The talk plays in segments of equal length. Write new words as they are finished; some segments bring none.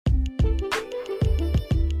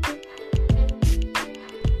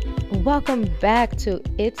Welcome back to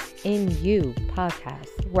It's in You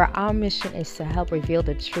podcast, where our mission is to help reveal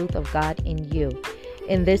the truth of God in you.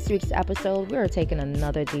 In this week's episode, we are taking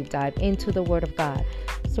another deep dive into the Word of God.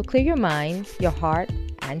 So clear your mind, your heart,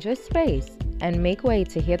 and your space, and make way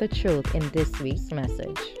to hear the truth in this week's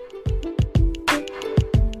message.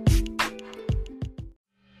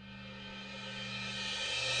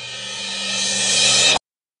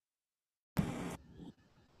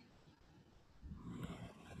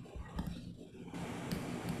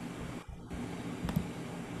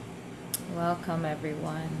 Welcome,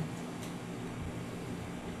 everyone.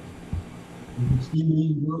 You see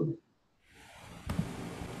me good?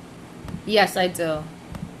 Yes, I do.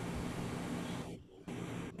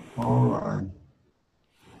 All right.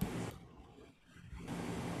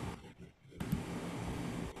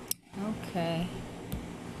 Okay.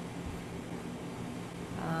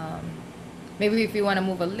 Maybe if you want to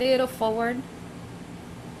move a little forward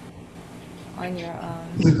on your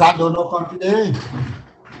You got no no come today?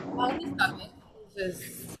 Oh, he's coming. He's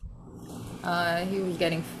just he was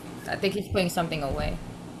getting. I think he's putting something away.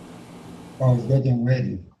 I was getting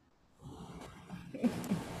ready.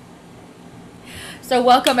 So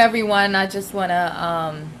welcome everyone. I just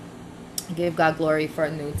wanna give God glory for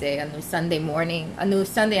a new day, a new Sunday morning, a new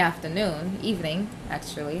Sunday afternoon, evening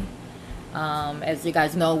actually. As you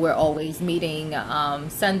guys know, we're always meeting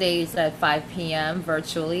Sundays at 5 p.m.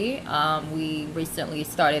 virtually. We recently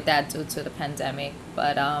started that due to the pandemic,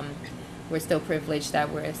 but we're still privileged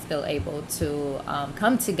that we're still able to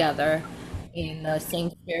come together in the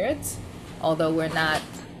same spirit, although we're not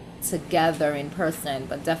together in person,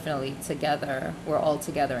 but definitely together. We're all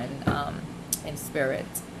together in spirit.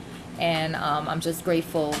 And I'm just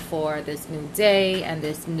grateful for this new day and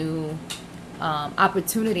this new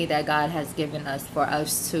opportunity that God has given us for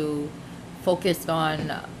us to focus on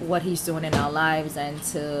what He's doing in our lives and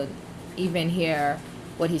to even hear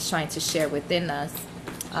what He's trying to share within us.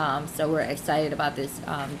 So we're excited about this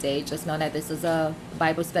day. Just know that this is a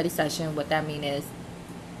Bible study session. What that means is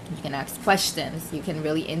you can ask questions. You can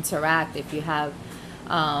really interact if you have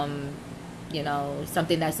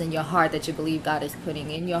something that's in your heart that you believe God is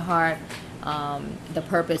putting in your heart. The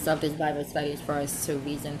purpose of this Bible study is for us to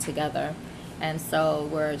reason together. And so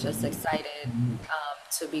we're just excited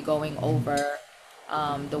to be going over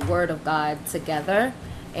the Word of God together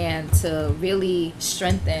and to really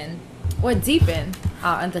strengthen or deepen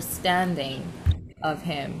our understanding of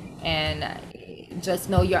Him. And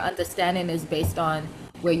just know your understanding is based on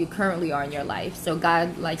where you currently are in your life. So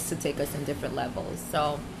God likes to take us in different levels.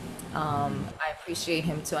 So I appreciate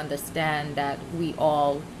Him to understand that we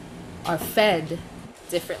all are fed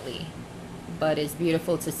differently, but it's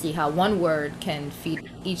beautiful to see how one word can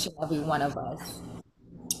feed each and every one of us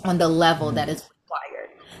on the level that is required.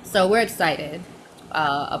 So we're excited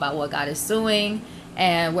about what God is doing,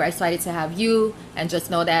 and we're excited to have you. And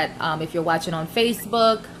just know that if you're watching on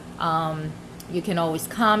Facebook, you can always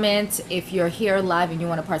comment. If you're here live and you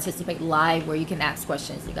want to participate live, where you can ask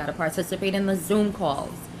questions, you got to participate in the Zoom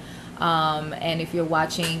calls. And if you're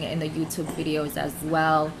watching in the YouTube videos as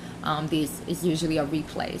well, these is usually a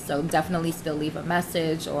replay. So definitely still leave a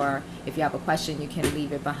message, or if you have a question, you can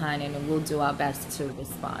leave it behind and we'll do our best to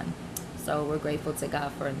respond. So we're grateful to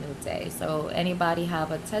God for a new day. So anybody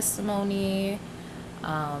have a testimony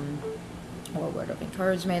or a word of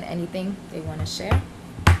encouragement, anything they want to share?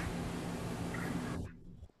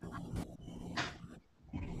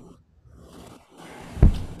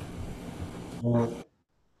 But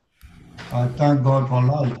I thank God for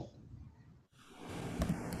life.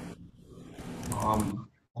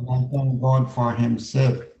 And I thank God for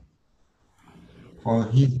Himself, for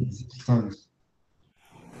His existence,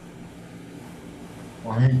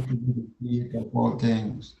 for Him to be the creator of all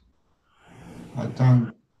things. I thank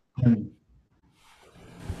Him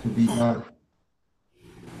to be God.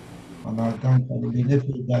 And I thank for the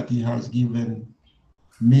benefit that He has given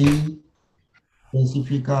me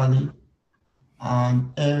specifically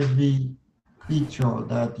and every creature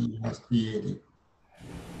that He has created.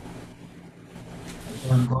 I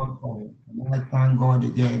thank God for it. And I thank God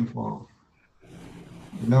again for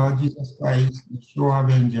the Lord Jesus Christ, the true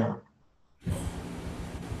avenger,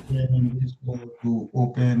 came in this world to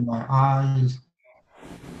open my eyes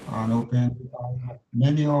and open the eyes of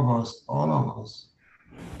many of us, all of us,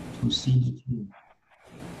 to see the truth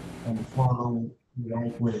and follow the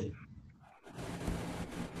right way.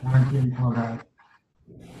 Thank Him for that,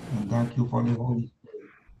 and thank you for the Holy Spirit.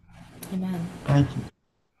 Amen. Thank you.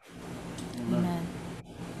 Amen.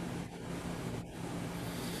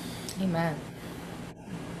 Amen.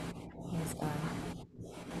 Praise God.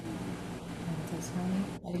 Have a testimony?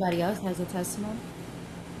 Anybody else has a testimony?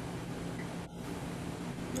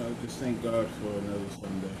 Just thank God for another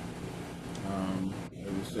Sunday.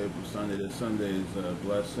 As we say from Sunday to Sunday is a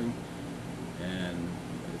blessing, and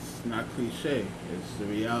it's not cliche. It's the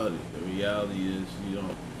reality. The reality is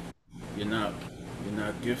you're not, you're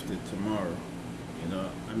not gifted tomorrow.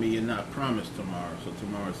 I mean, you're not promised tomorrow. So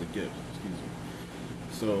tomorrow's a gift. Excuse me.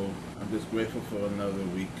 So I'm just grateful for another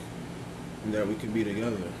week and that we can be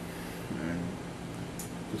together. And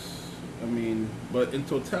just, I mean, but in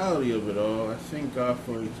totality of it all, I thank God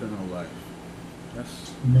for eternal life.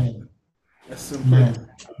 That's Amen. that's simply Amen.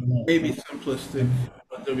 maybe simplistic,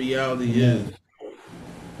 but the reality is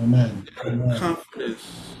Amen. Amen. Amen.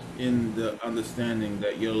 confidence in the understanding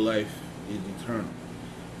that your life is eternal.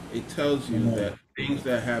 It tells you that Amen. things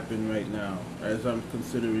that happen right now, as I'm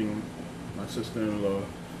considering my sister-in-law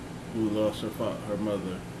who lost her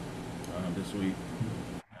mother this week,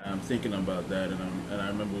 I'm thinking about that, and I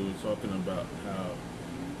remember we were talking about how,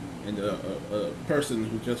 and a person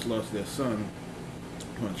who just lost their son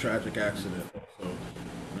to a tragic accident. So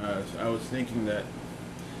I was thinking that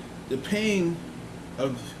the pain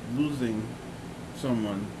of losing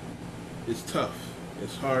someone is tough.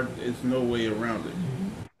 It's hard. There's no way around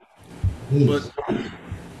it. But Please.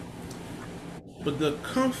 but the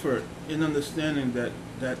comfort in understanding that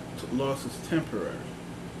that loss is temporary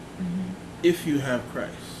if you have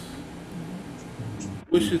Christ,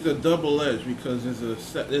 which is a double edge because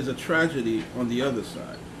there's a tragedy on the other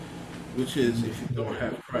side, which is if you don't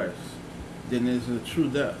have Christ, then there's a true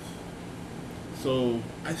death. So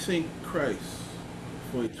I thank Christ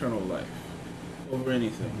for eternal life over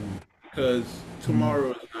anything because Amen.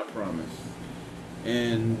 tomorrow is not promised.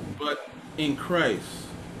 And but in Christ,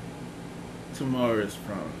 tomorrow is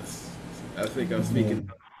promised. I think I'm speaking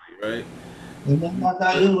Amen. right. Amen. No, no,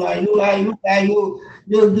 But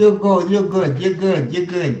you're good. You're good. You're good. You're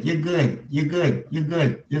good. You're good. You're good. You're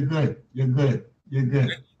good. You're good. You're good. You're good.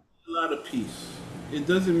 a lot of peace. It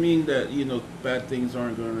doesn't mean that bad things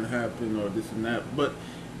aren't going to happen or this and that, but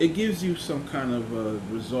it gives you some kind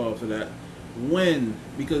of resolve to that when,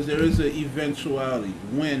 because there is an eventuality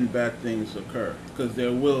when bad things occur, because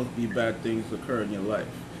there will be bad things occur in your life.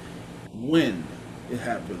 When it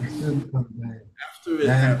happens, Soon come back. after it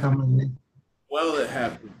Then happens, come in. while it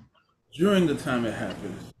happens, during the time it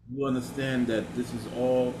happens, you understand that this is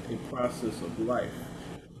all a process of life.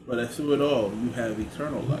 But through it all, you have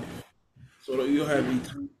eternal life. So that you have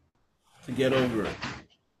eternal to get over it.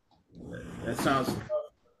 That sounds tough,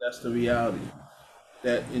 but that's the reality.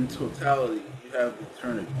 That in totality, you have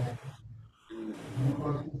eternity. And,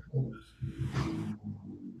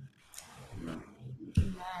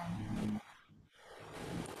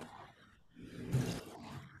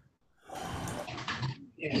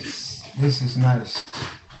 Yes. This is nice.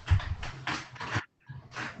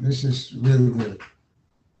 This is really good.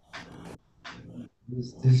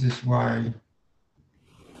 This is why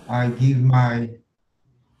I give my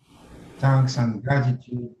thanks and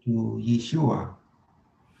gratitude to Yeshua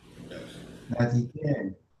yes. that he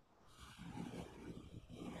came,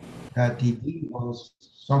 that he gave us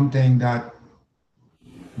something that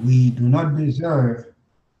we do not deserve,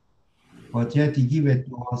 but yet he gave it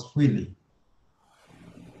to us freely.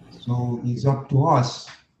 So it's up to us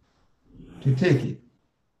to take it.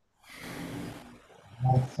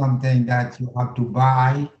 Not something that you have to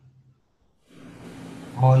buy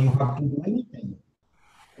or you have to do anything.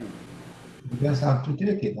 You just have to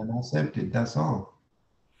take it and accept it. That's all.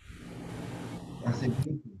 That's a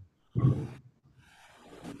beauty.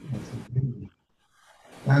 That's a beauty.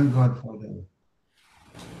 Thank God for that.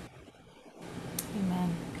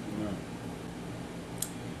 Amen. No.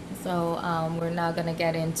 So we're now going to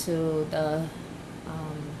get into the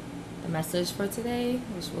message for today,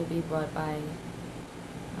 which will be brought by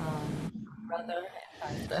brother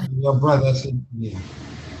and pastor. Your brother said, yeah.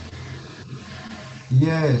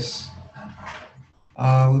 Yes.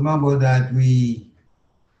 Remember that we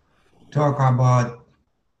talk about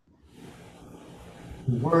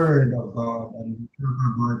the word of God and we talk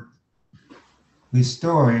about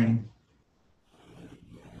restoring,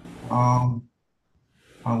 um,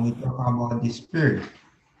 and we talk about the spirit.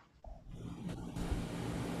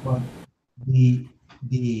 But the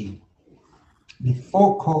the the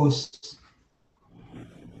focus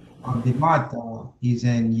of the matter is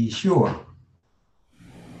in Yeshua.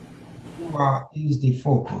 Yeshua is the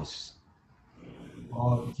focus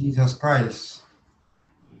of Jesus Christ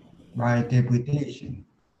by interpretation.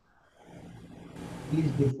 He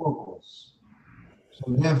is the focus. So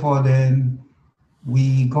therefore then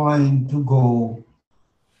we going to go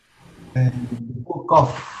in the book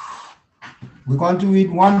of, we're going to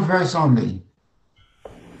read one verse only.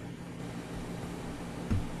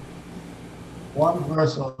 one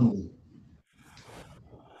verse only.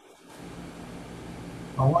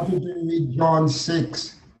 I want you to read John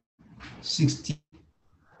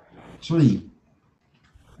 6:63.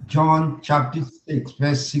 John chapter 6,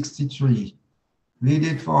 verse 63. Read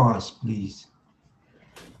it for us, please.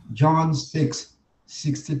 John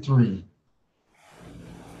 6:63.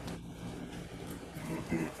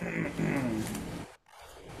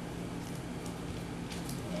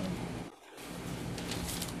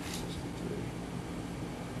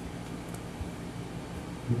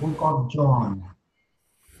 The book of John,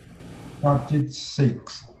 chapter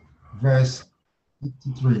 6, verse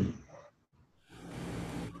 63.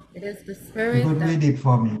 It is the You spirit could that read it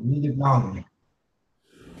for me. Read it loudly.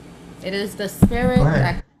 it is the spirit Go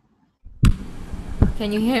ahead. that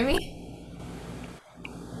can you hear me?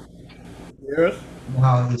 You hear us?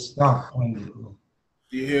 Now it's stuck. Do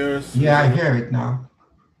you hear us? Yeah, I hear it now.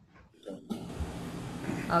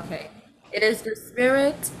 Okay. It is the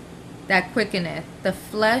spirit that quickeneth, the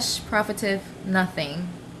flesh profiteth nothing.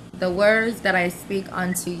 The words that I speak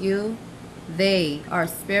unto you, they are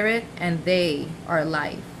spirit and they are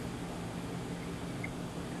life.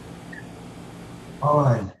 All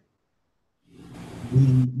right.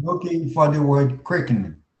 We're looking for the word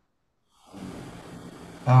quickening.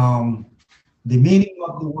 The meaning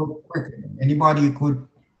of the word quickening. Anybody could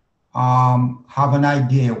have an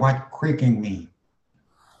idea what quickening means?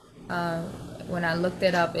 When I looked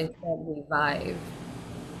it up, it said revive.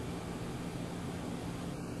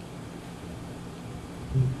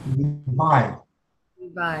 Revive.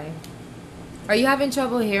 Revive. Are you having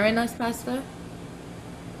trouble hearing us, Pastor?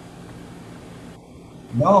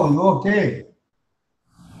 No, you're okay.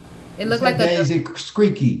 It looked Said like there a is a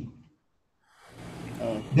squeaky.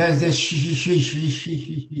 Oh, There's this she. it's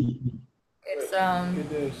good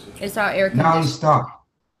day, sir. it's our air Now conditioner. it's stopped.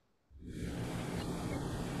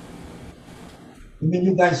 You mean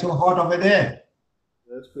you guys so hot over there?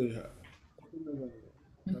 That's pretty hot.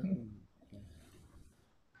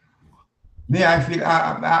 Me, I feel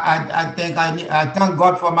I think I thank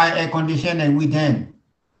God for my air conditioning with him.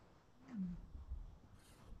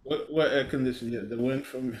 What air conditioning? Yeah, the wind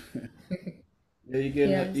from. Yeah, you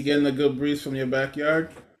getting Yes. you getting a good breeze from your backyard.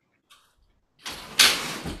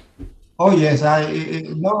 Oh yes,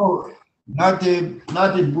 no, not a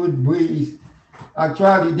good breeze.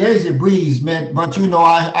 Actually, there is a breeze, man, but you know,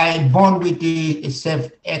 I born with the self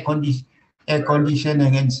air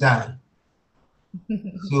conditioning inside,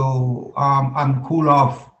 so I'm cool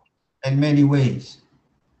off in many ways.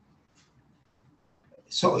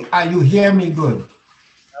 So, are you hear me good?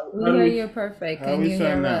 We How do hear we you perfect. how Can we you sound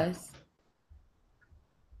hear now? us?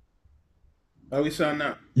 How we sound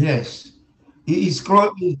now? Yes. It's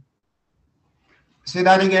close. Say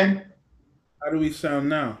that again. How do we sound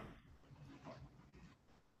now?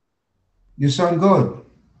 You sound good.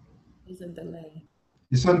 There's a delay.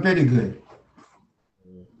 You sound pretty good.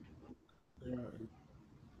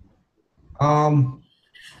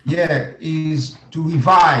 Yeah, is to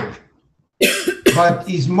revive, but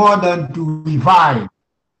it's more than to revive.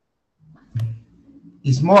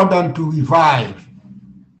 It's more than to revive.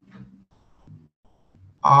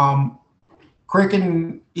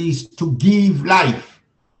 Quicken is to give life.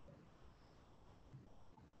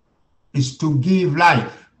 Is to give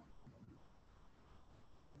life.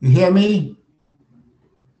 You hear me?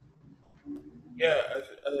 Yeah,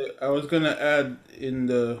 I was gonna add in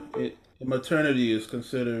maternity is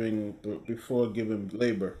considering before giving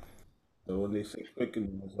labor. So when they say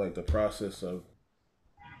quickening, it's like the process of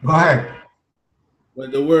Go preparing. ahead.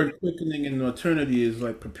 When the word quickening in maternity is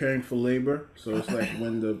like preparing for labor, so it's like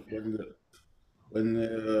when the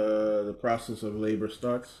process of labor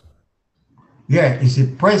starts. Yeah, it's a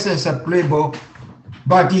process of labor,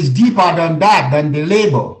 but it's deeper than that, than the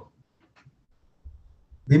labor.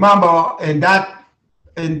 Remember, in that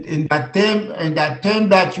term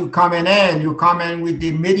that you come in with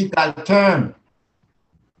the medical term.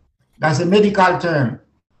 That's a medical term,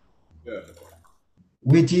 Yeah.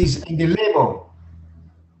 which is in the labor.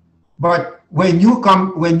 But when you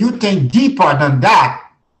think deeper than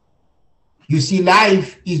that, you see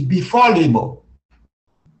life is before labor.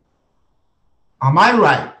 Am I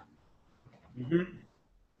right? Mm-hmm.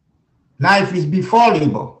 Life is before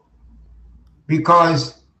labor,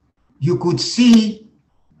 because you could see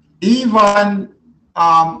even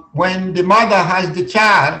when the mother has the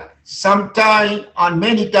child, sometimes and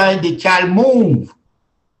many times the child move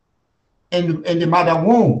in the mother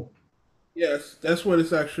womb. Yes, that's what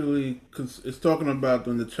it's actually. It's talking about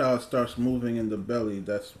when the child starts moving in the belly.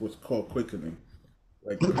 That's what's called quickening.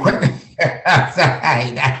 Like That's right.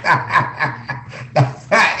 That's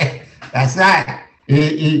right. That's right.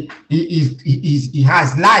 He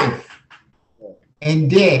has life in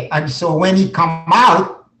there. And so when he come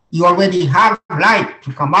out, you already have life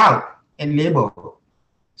to come out and labor.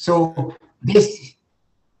 So this,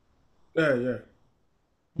 Yeah.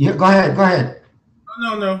 yeah, go ahead.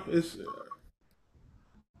 No. It's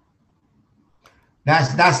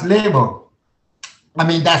That's labor. I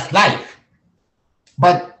mean, that's life.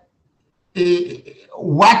 But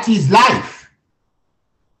what is life?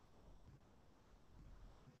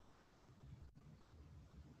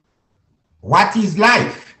 What is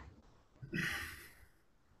life?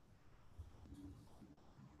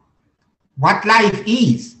 What life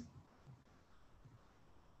is?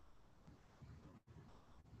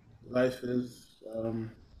 life is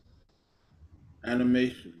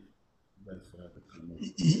animation. That's what I could come up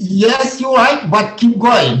with. Yes, you're right, but keep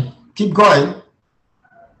going. Keep going.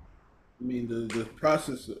 I mean, the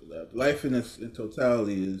process of life in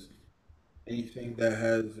totality is anything that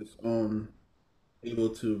has its own able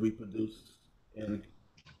to reproduce and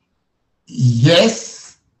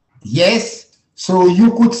Yes, yes. So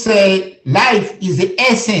you could say life is the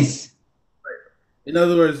essence in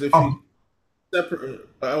other words, if of. you separate,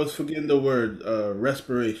 I was forgetting the word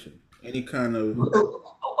respiration. Any kind of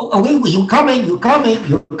You coming, you coming,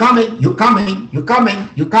 you coming, you coming, you coming,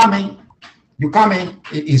 you coming, you coming.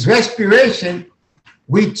 It is respiration,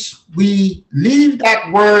 which we leave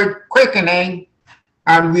that word quickening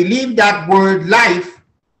and we leave that word life.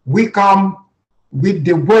 We come with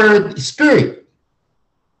the word spirit.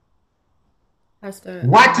 Pastor,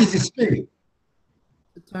 What is the spirit?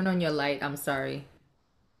 turn on your light. I'm sorry.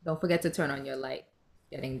 Don't forget to turn on your light. It's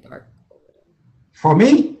getting dark over there. For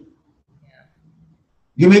me? Yeah.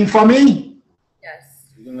 You mean for me? Yes.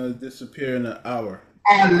 you're gonna disappear in an hour.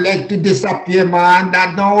 I like to disappear, man.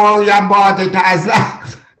 That don't worry about it. As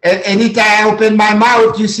anytime I open my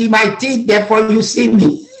mouth, you see my teeth. Therefore, you see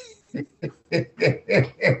me.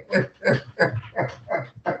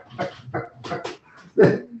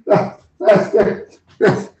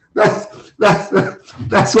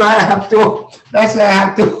 That's why I have to. That's why I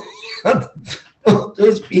have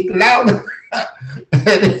to speak loud.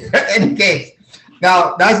 Any case,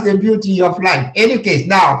 now that's the beauty of life. Any case,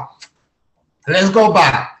 now. Let's go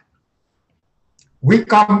back. We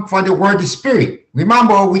come for the word spirit.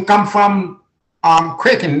 Remember, we come from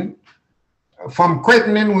quickening. From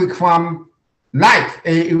quickening, we from life,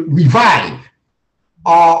 revive,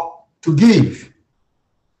 or to give.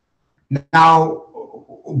 Now,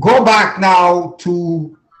 go back now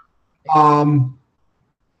to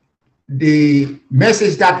the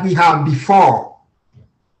message that we have before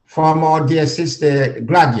from our dear sister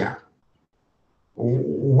Gladia.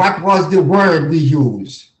 What was the word we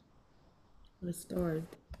used? Restored.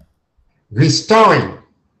 Restoring.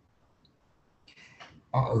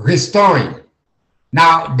 Restoring.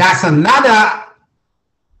 Now that's another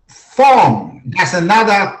form. That's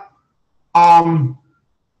another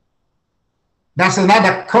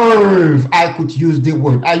curve. I could use the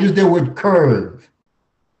word. I use the word curve.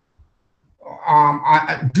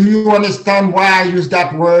 Do you understand why I use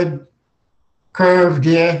that word? Curve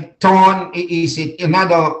there, turn is it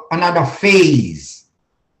another phase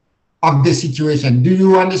of the situation. Do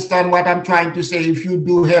you understand what I'm trying to say? If you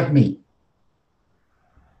do, help me.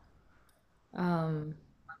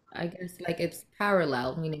 I guess like it's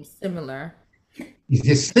parallel, meaning similar. It's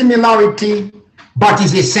a similarity, but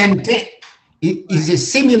it's the same thing. It is a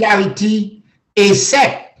similarity,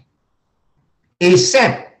 except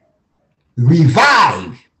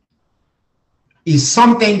revive is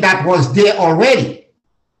something that was there already.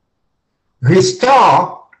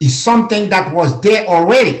 Restore is something that was there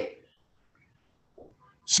already.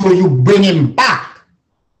 So you bring him back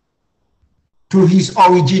to his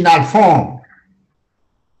original form.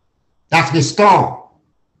 That's restore.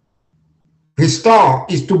 Restore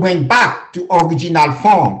is to bring back to original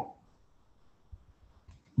form.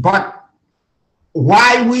 But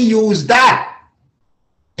why we use that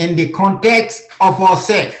in the context of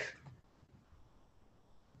ourselves?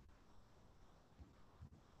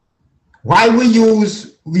 Why we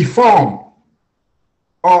use reform?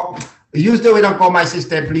 Or use the way to call my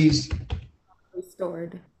sister, please.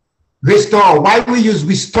 Restored. Restore. Why we use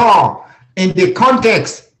restore in the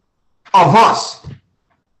context of us,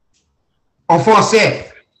 of ourselves?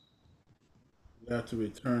 You have to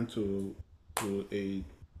return to a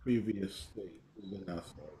previous state.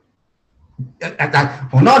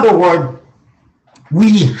 In other words,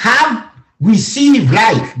 we have received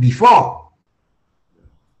life before.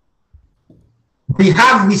 We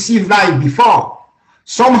have received life before.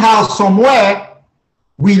 Somehow, somewhere,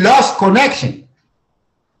 we lost connection.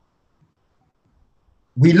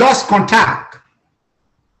 We lost contact.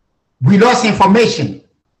 We lost information.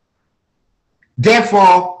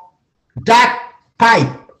 Therefore, that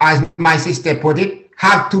pipe, as my sister put it,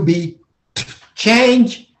 have to be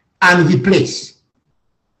changed and replaced.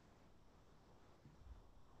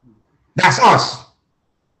 That's us.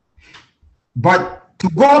 But to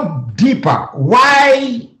go deeper,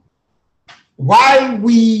 why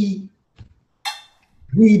we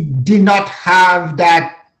did not have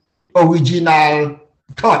that original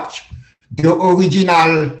touch, the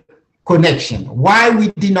original connection? Why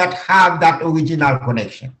we did not have that original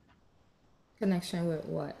connection? Connection with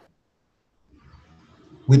what?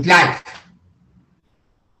 With life.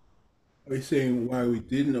 Are you saying why we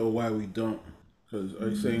didn't or why we don't? Because are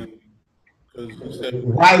you saying because you said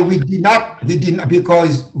Why we did not,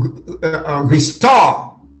 because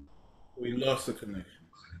restore, we lost the connection.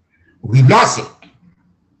 we lost it.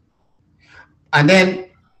 And then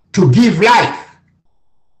to give life.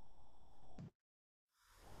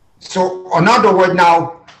 So in other words,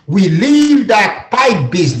 now we leave that pipe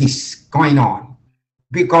business going on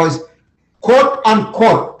because quote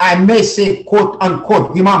unquote, I may say quote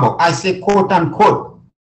unquote, remember I say quote unquote,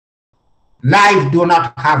 life do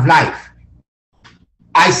not have life.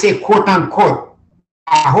 I say quote unquote.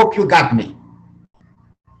 I hope you got me.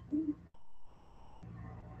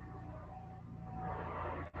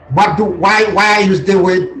 Why I use the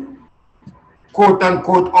word quote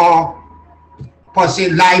unquote or per se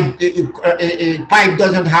life, pipe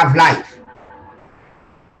doesn't have life.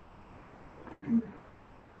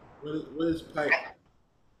 What is pipe?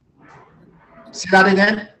 Say that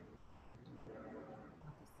again.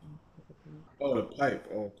 Oh, the pipe.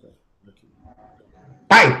 Oh, okay.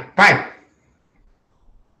 Pipe.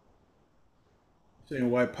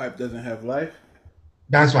 Saying why pipe doesn't have life?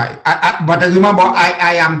 That's right. But remember,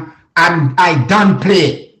 I don't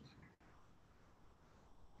play.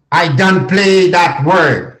 I don't play that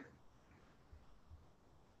word.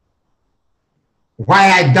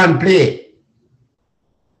 Why I don't play?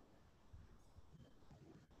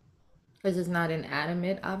 Because it's not an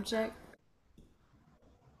animate object.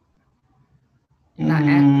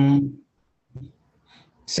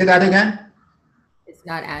 Say that again. It's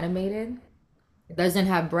not animated. It doesn't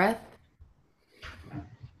have breath.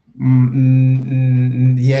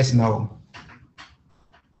 Yes, no.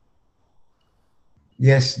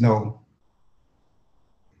 Yes, no.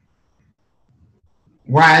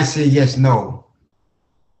 Why I say yes, no?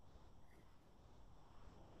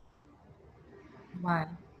 Why?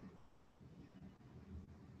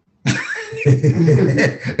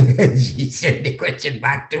 She sent the question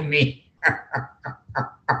back to me.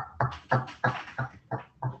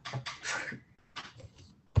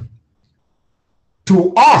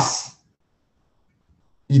 To us,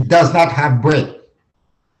 it does not have breath.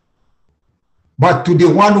 But to the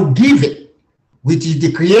one who gives it, which is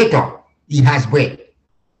the creator, he has breath.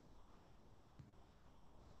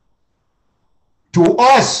 To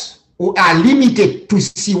us who are limited to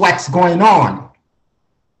see what's going on,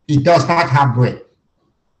 it does not have breath.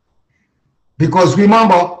 Because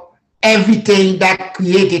remember, everything that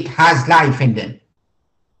created has life in them.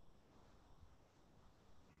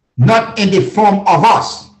 Not in the form of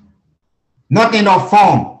us, not in our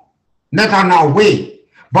form, not on our way,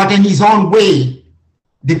 but in his own way,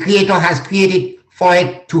 the creator has created for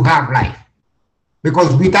it to have life.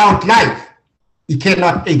 Because without life, it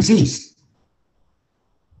cannot exist.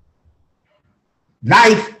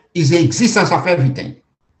 Life is the existence of everything.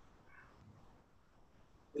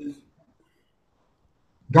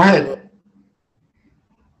 Go ahead.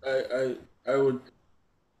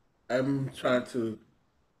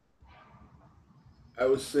 I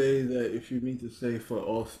would say that if you mean to say for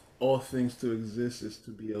all things to exist is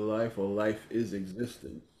to be alive, or life is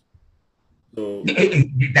existence. So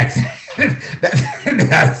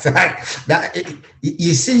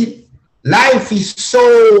You see, life is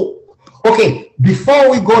so okay. Before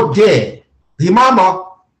we go there, remember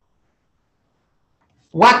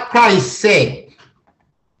what Christ said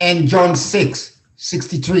in John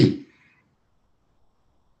 6:63.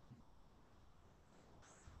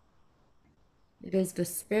 It is the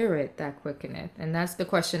spirit that quickeneth. And that's the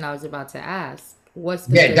question I was about to ask. What's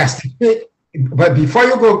the Yeah, that's the spirit. But before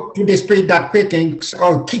you go to the spirit that quickens,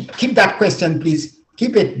 so keep that question, please.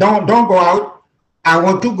 Keep it. Don't go out. I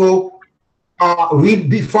want to go read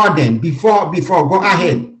before then. Before go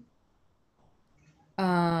ahead.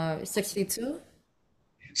 62?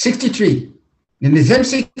 63. In the same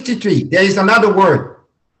 63, there is another word.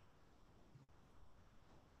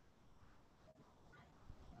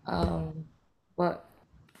 What?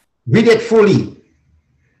 Read it fully.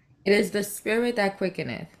 It is the spirit that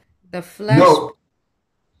quickeneth. The flesh. No.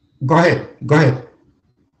 Go ahead.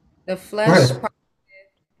 The Go flesh ahead.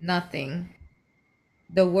 nothing.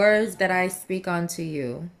 The words that I speak unto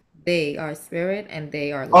you, they are spirit and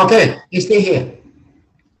they are life. Okay, you stay here.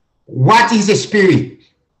 What is a spirit?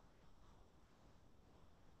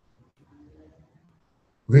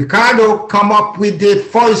 Ricardo come up with the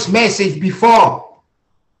false message before.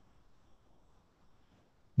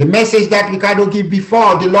 The message that Ricardo give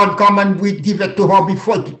before, the Lord come and we give it to her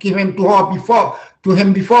before, to give him to her before, to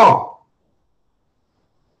him before.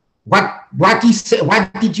 What he said?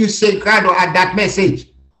 What did you say, Ricardo, at that message?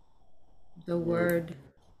 The word.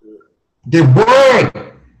 The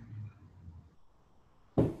word.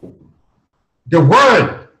 The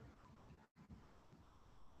word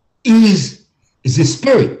is the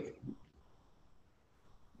spirit.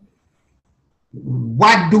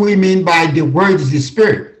 What do we mean by the word is the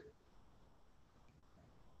spirit?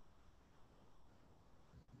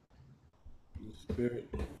 The spirit,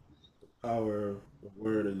 the power of the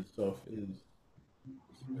word in itself is the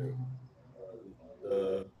spirit.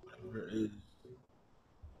 Whatever is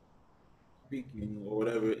speaking or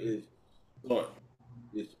whatever is thought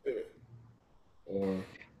is spirit. Or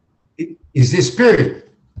It is the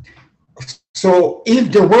spirit. So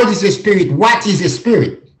if the word is a spirit, what is a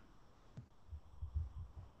spirit?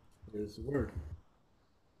 is the word.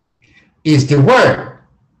 Is the word.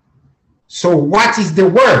 So what is the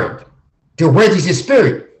word? The word is a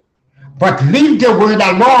spirit. But leave the word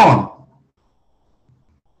alone.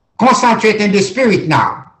 Concentrate in the spirit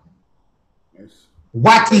now. Yes.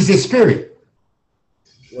 What is the spirit?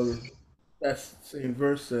 Well, that same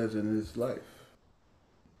verse says in his life.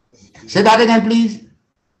 Say that again, please.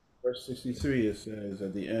 Verse 63, it says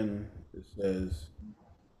at the end, it says,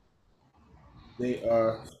 they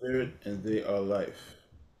are spirit and they are life.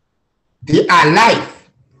 They are life.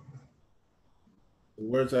 The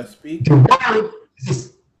words I speak,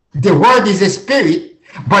 The word is a spirit,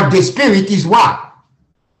 but the spirit is what?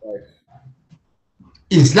 life.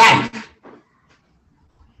 Is life.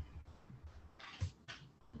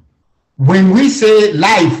 When we say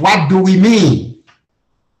life, what do we mean?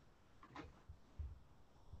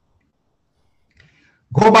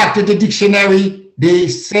 Go back to the dictionary, the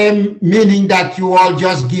same meaning that you all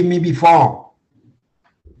just give me before.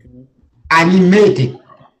 Animated.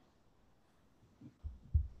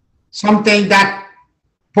 Something that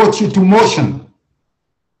puts you to motion.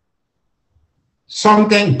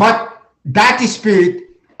 Something, but that spirit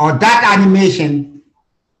or that animation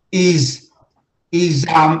is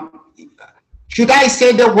should I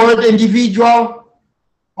say the word individual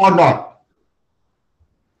or not?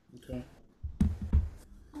 Okay.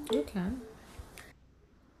 Okay.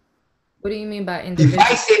 What do you mean by If individual?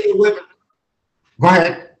 I say the word, go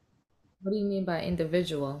ahead. What do you mean by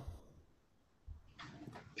individual?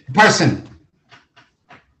 Person.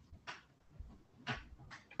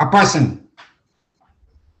 A person.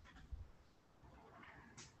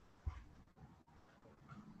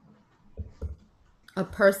 A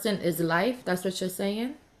person is life? That's what you're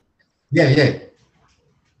saying? Yeah, yeah.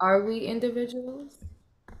 Are we individuals?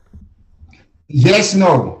 Yes,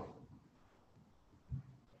 no.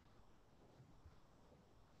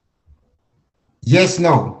 Yes,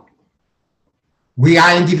 no. We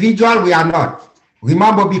are individual, we are not.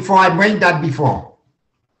 Remember before, I made that before.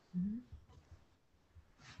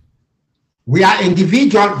 We are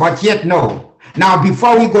individual, but yet no. Now,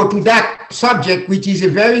 before we go to that subject, which is a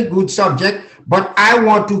very good subject, but I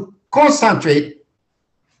want to concentrate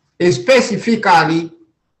specifically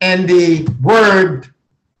in the word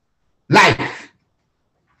life.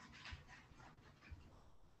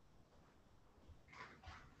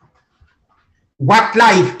 What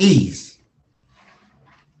life is.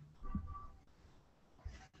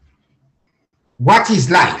 What is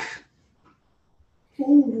life?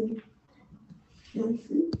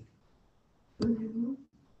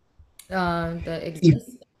 The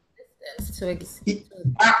existence to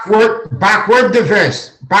Backward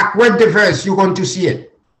the verse, you're going to see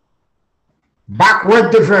it.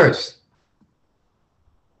 Backward the verse.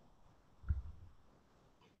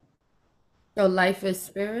 so life is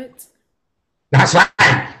spirit. That's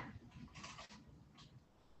right.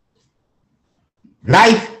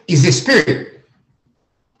 Life is a spirit.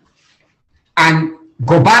 And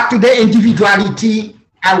go back to the individuality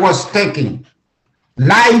I was thinking.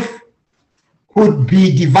 Life could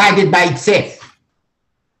be divided by itself.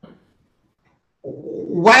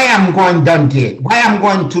 Why I'm going down there? Why I'm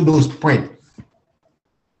going to those points?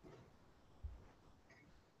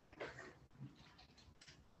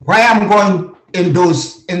 Why I'm going in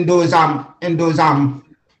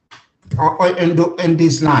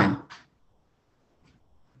this line?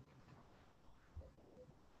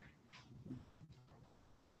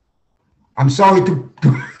 I'm sorry to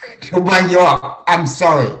bring you up. I'm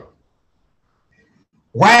sorry.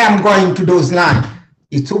 Why I'm going to those lines?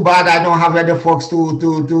 It's too bad I don't have other folks to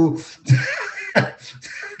to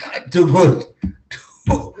go.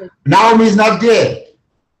 Naomi's not there.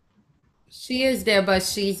 She is there, but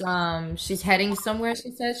she's heading somewhere. She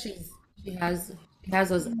says she has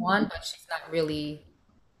us on, but she's not really.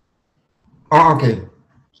 Oh, okay.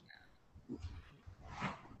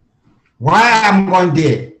 Why I'm going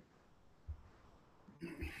there?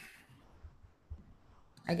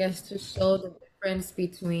 I guess to show the difference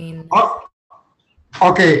between. Oh,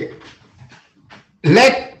 okay.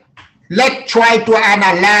 Let try to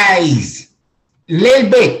analyze a little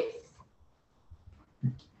bit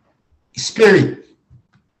spirit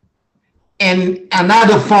in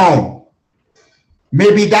another form.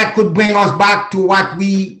 Maybe that could bring us back to what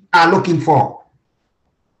we are looking for.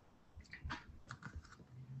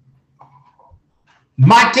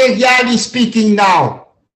 Materially speaking now.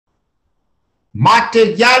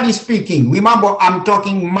 Materially speaking. Remember, I'm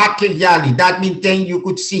talking materially. That means things you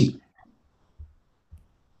could see.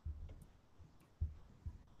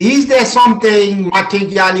 Is there something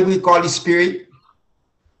materially we call spirit?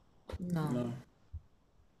 No. No.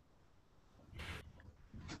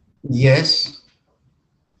 Yes.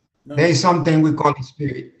 No. There is something we call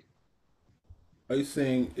spirit. Are you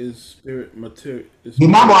saying is spirit material?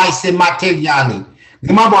 Remember, I say materially.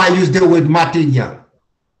 Remember, I use the word material.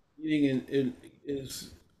 Meaning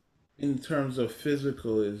in terms of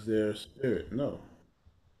physical, is there spirit? No.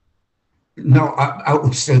 No,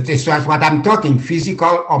 so this is what I'm talking,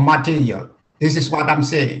 physical or material. This is what I'm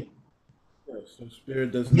saying. Yeah, so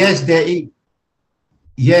spirit doesn't. Yes, there is.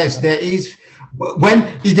 Yes, there is.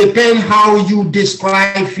 When it depends how you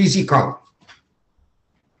describe physical.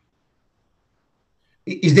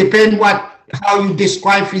 It depends how you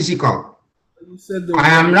describe physical. You said the I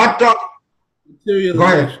am not talking. material. Go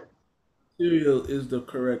ahead. Material is the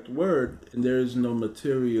correct word, and there is no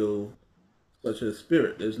material such as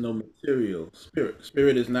spirit. There's no material spirit.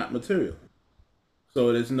 Spirit is not material.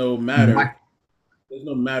 So there's no matter. There's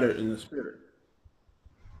no matter in the spirit.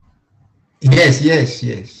 Yes, yes,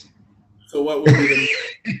 yes. So what would be the?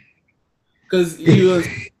 Because you.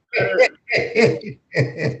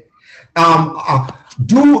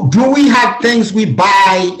 Do we have things we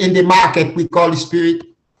buy in the market we call spirit?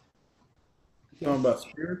 Talking about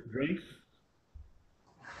spirit drinks.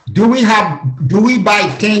 Do we buy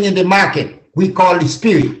thing in the market we call the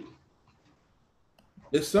spirit?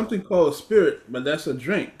 There's something called spirit, but that's a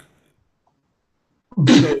drink.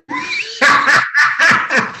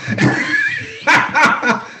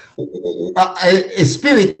 A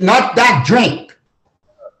spirit, not that drink.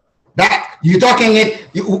 That you're talking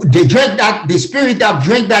the spirit of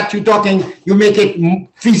drink that you're talking, you make it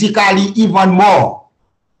physically even more.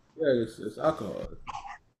 Yeah, it's alcohol.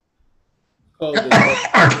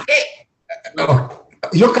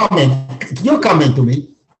 You're coming to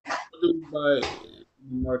me. What do we buy in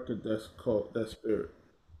the market that's spirit?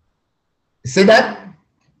 See that?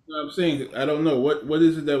 No, I'm saying I don't know what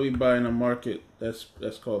is it that we buy in the market that's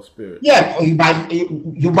called spirit. Yeah, you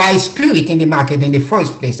buy spirit in the market in the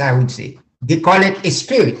first place. I would say they call it a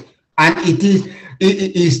spirit, and it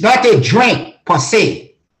is not a drink per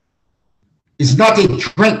se. It's not a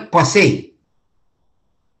drink per se.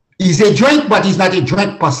 It's a drink, but it's not a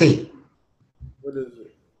drink per se. What is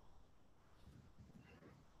it?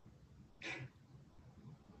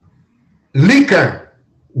 Liquor,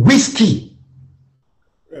 whiskey,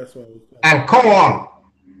 That's what I was saying. alcohol,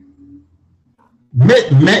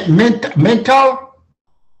 menthol.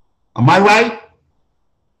 Am I right?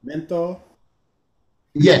 Menthol.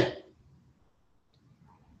 Yeah.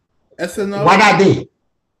 Ethanol. What are they?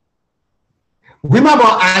 Remember,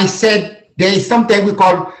 I said there is something we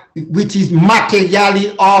call, which is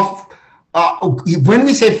materially of. When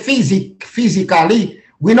we say physically,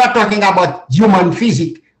 we're not talking about human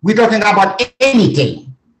physics. We're talking about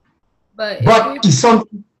anything. But It's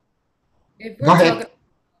something. if we're Go ahead. talking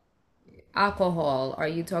alcohol, are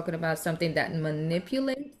you talking about something that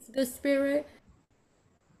manipulates the spirit?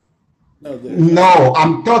 No,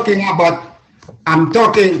 I'm talking I'm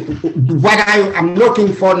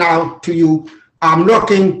looking for now to you. I'm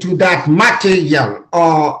looking to that material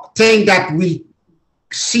or thing that we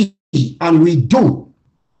see and we do.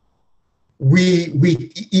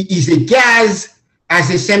 It is a gas. As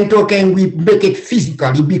the same token, we make it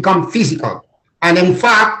physical. It becomes physical, and in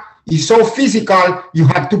fact, it's so physical you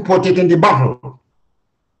have to put it in the bottle.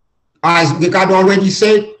 As Ricardo already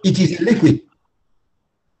said, it is a liquid.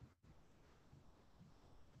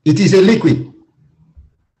 It is a liquid.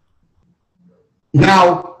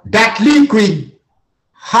 Now, that liquid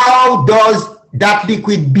how does that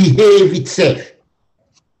liquid behave itself?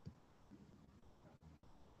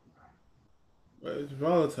 Well, it's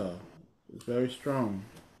volatile. It's very strong.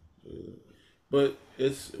 But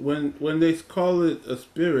it's when they call it a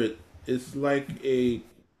spirit, it's like it's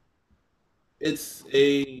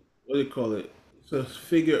a what do you call it? It's a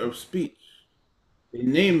figure of speech. They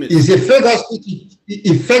name it. Is a figure speech.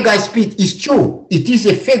 If figure speech is true, it is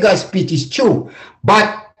a figure speech is true,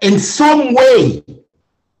 but in some way,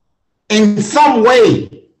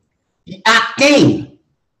 the acting,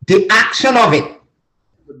 the action of it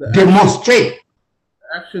demonstrate.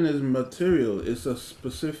 Action is material. It's a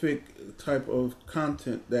specific type of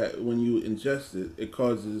content that when you ingest it, it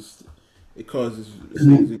causes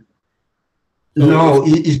things. No,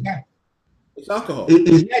 it's not. It's alcohol.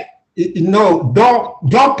 It's not. No,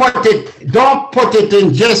 don't put it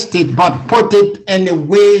ingest it, but put it in a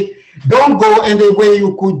way. Don't go in the way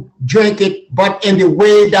you could drink it, but in the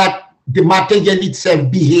way that the material itself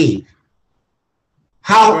behave,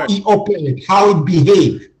 how Right. it operate, how it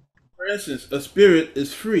behave. For instance, a spirit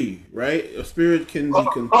is free, right? A spirit can be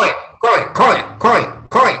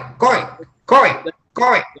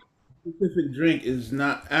Correct. specific drink is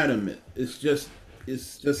not adamant. It's just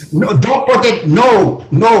No, don't put it. No.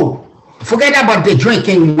 Forget about the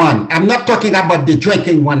drinking one. I'm not talking about the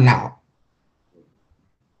drinking one now.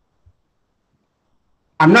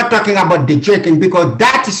 I'm not talking about the drinking because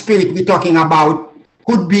that spirit we're talking about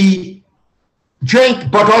could be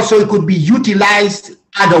drink, but also it could be utilized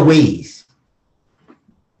other ways.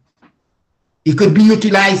 It could be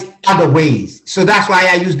utilized other ways. So that's why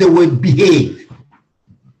I use the word behave.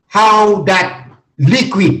 How that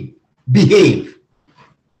liquid behave.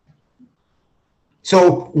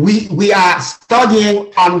 So we are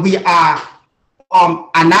studying and we are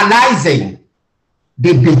analyzing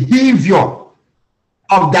the behavior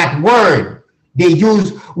of that word they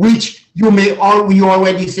use, which you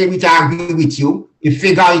already say, which I agree with you, a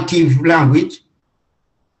figurative language.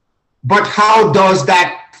 But how does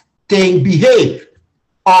that thing behave,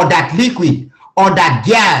 or that liquid, or that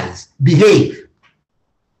gas behave?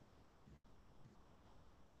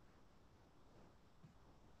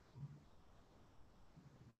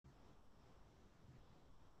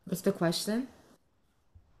 What's the question?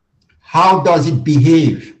 How does it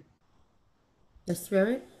behave? The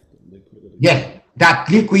spirit? Yes, that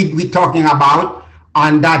liquid we're talking about,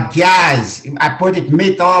 and that gas, I put it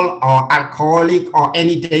metal or alcoholic or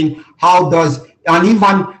anything, how does, and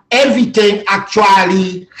even everything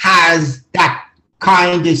actually has that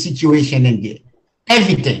kind of situation in there.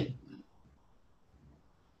 Everything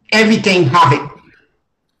have it.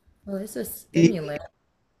 Well, it's a stimulant.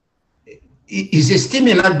 It is a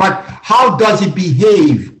stimulant, but how does it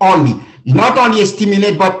behave only? Not only a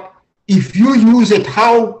stimulant, but if you use it,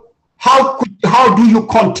 how do you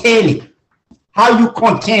contain it? How you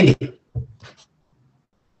contain it?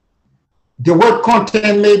 The word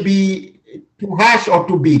contain may be too harsh or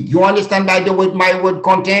too big. You understand by the word, my word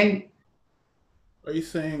contain? Are you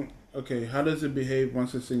saying, okay, how does it behave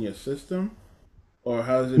once it's in your system? Or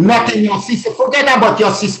how does it Not behave? in your system. Forget about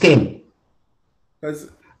your system. Because,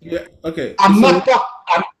 yeah, okay. I'm so-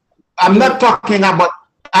 not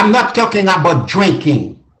talking about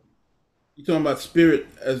drinking. You're talking about spirit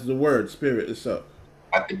as the word, spirit itself.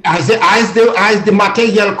 As the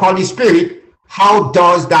material called the spirit, how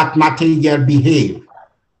does that material behave?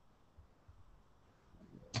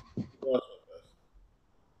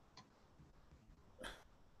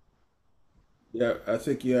 Yeah, I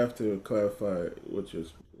think you have to clarify what you're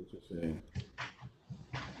saying.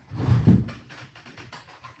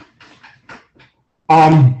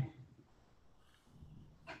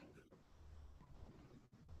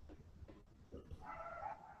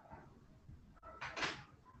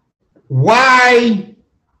 Why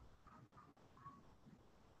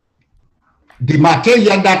the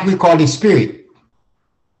material that we call the spirit,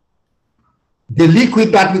 the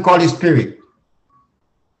liquid that we call the spirit,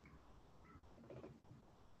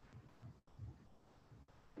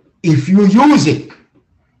 if you use it,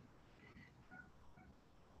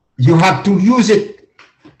 you have to use it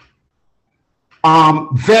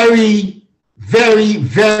very, very,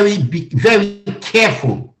 very, very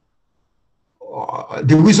careful.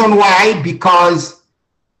 The reason why, because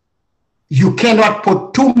you cannot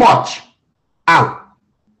put too much out.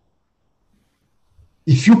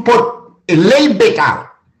 If you put a little bit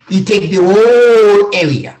out, you take the whole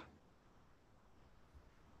area.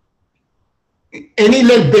 Any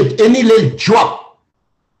little bit, any little drop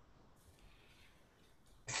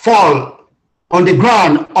fall on the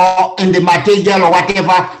ground or in the material or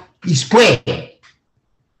whatever is spread.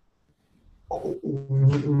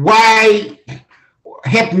 Why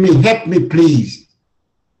help me, please.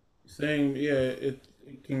 Saying, yeah, it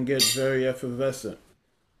can get very effervescent.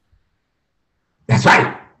 That's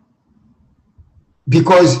right.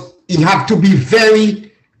 Because you have to be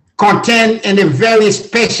very content in a very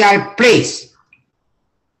special place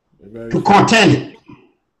to contain it.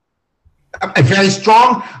 Very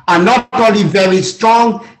strong, and not only very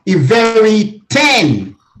strong, it's very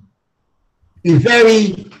thin. I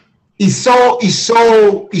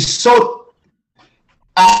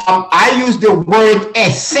use the word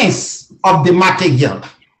essence of the material.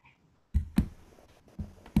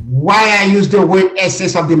 Why I use the word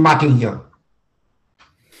essence of the material?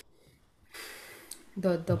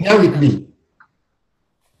 The Bear point with of, me.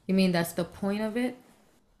 you mean that's the point of it?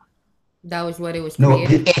 That was what it was No,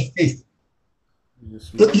 created? the essence.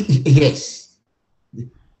 Yes.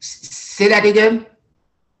 Say that again.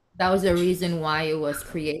 That was the reason why it was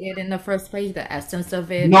created in the first place, the essence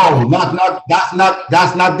of it. No, that's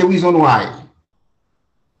not the reason why.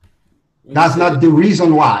 That's not the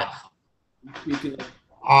reason why. Speaking of,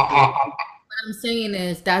 What I'm saying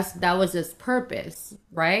is that was its purpose,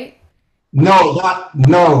 right? No, that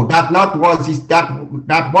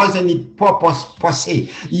wasn't its purpose per se.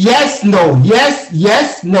 Yes, no,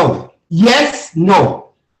 yes, no, yes, no.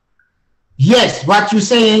 Yes, what you're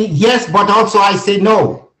saying, yes, but also I say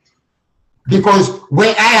no. Because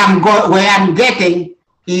where I'm getting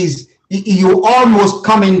is you almost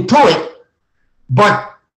come into it,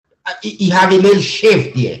 but you have a little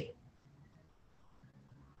shift here.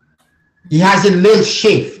 He has a little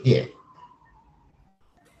shift here.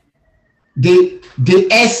 The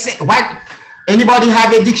essence, what, anybody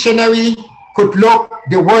have a dictionary could look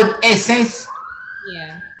the word essence?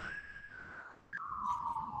 Yeah.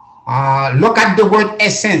 Look at the word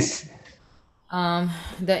essence.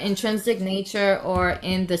 The intrinsic nature or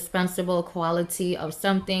indispensable quality of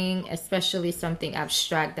something, especially something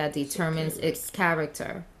abstract that determines its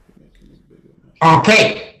character.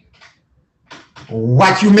 Okay.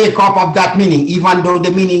 What you make up of that meaning, even though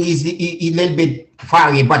the meaning is a little bit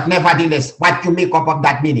varied, but nevertheless, what you make up of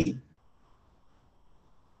that meaning?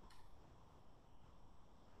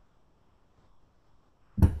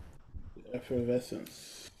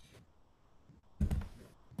 effervescence.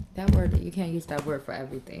 That word, you can't use that word for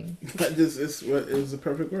everything. It's the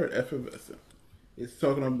perfect word, effervescent. It's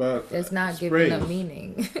talking about It's not sprays. giving a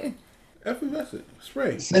meaning. Effervescent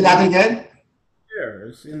spray. Say that again. Air.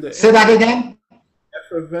 It's in the Say air. that again.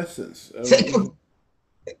 Effervescence. I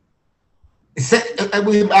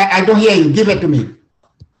don't hear you. Give it to me.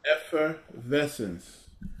 Effervescence.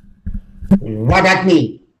 What that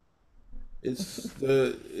mean? It's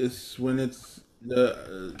when it's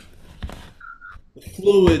the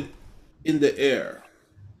fluid in the air,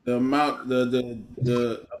 the amount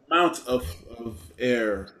of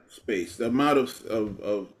air space, the amount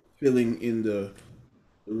of filling in the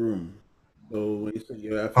room. So when you say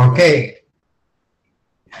you're effervescent, Okay.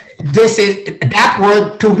 This is that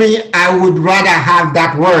word to me. I would rather have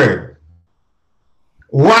that word.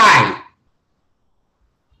 Why?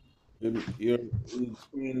 you're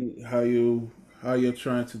explaining how you're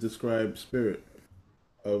trying to describe spirit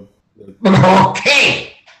of the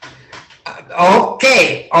Okay.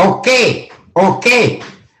 Okay.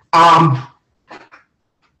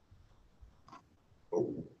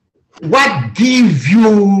 What gives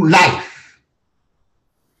you life?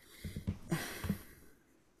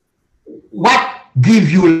 What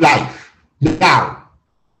gives you life now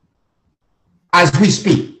as we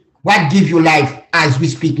speak? What gives you life as we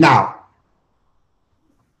speak now?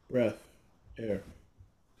 breath, air,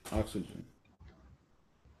 oxygen.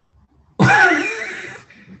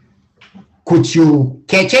 Could you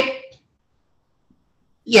catch it?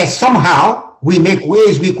 Yes, somehow we make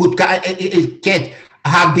ways we could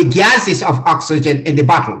have the gases of oxygen in the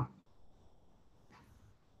bottle.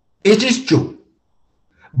 It is true.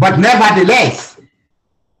 But nevertheless,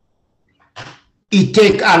 it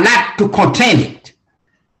takes a lot to contain it.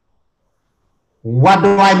 What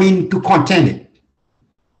do I mean to contain it?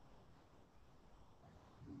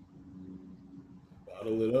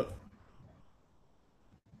 Bottle it up.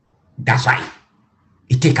 That's right.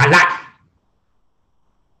 It takes a lot.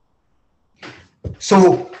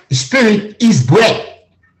 So spirit is breath.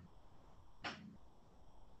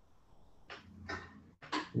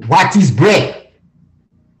 What is breath?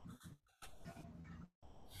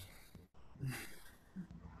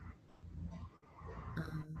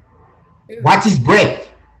 What is breath?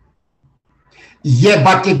 Yeah,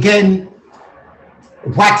 but again,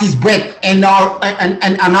 what is breath in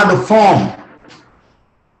another form?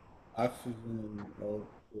 Oxygen or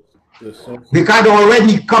the sulfur. We can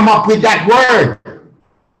already come up with that word.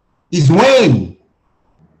 Is wind.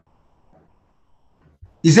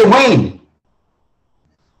 Is a when.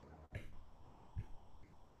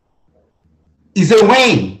 Is a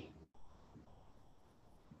when.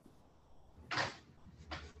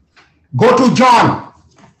 Go to John.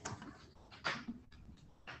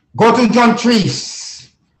 Go to John 3.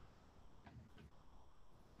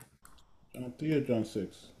 John 3 or John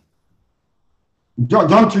 6?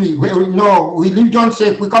 John 3. No, we leave John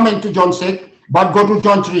 6. We come into John 6, but go to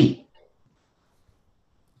John 3.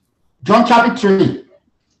 John chapter 3.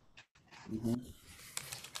 Mm-hmm.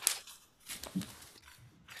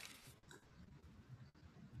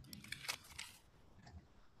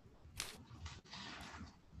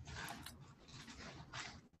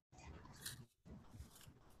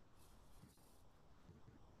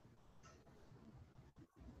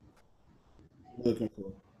 Looking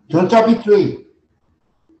for. John chapter 3.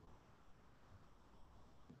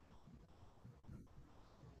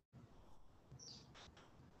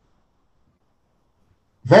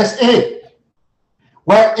 Verse 8.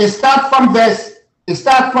 Well, it starts from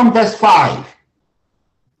verse 5.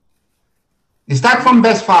 It starts from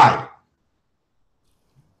verse 5.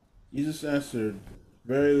 Jesus answered,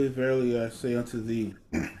 Verily, verily, I say unto thee,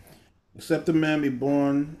 except a man be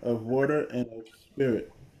born of water and of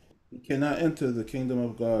spirit, he cannot enter the kingdom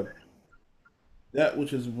of God. That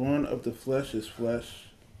which is born of the flesh is flesh,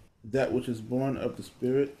 that which is born of the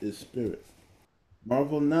spirit is spirit.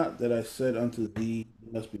 Marvel not that I said unto thee,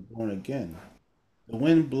 you must be born again. The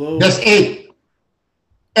wind blows. Verse 8.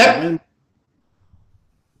 The wind,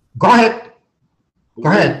 Go ahead. Go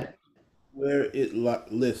ahead. where it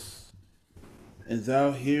lists, and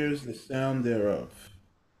thou hearest the sound thereof,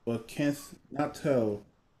 but canst not tell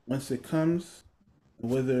whence it comes and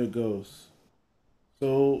whither it goes.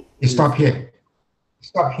 So Stop here.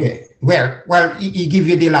 Stop here. Well, he give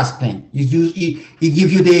you the last thing. He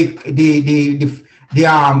give you the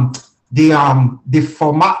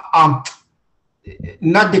format,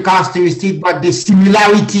 not the characteristic, but the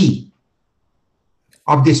similarity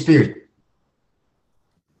of the spirit.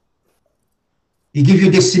 He give you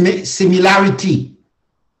the similarity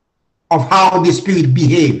of how the spirit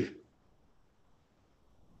behave,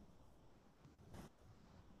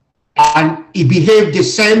 and he behaved the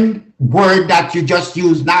same word that you just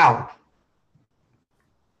used now.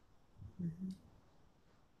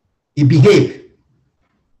 He behaved.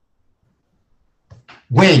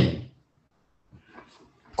 When?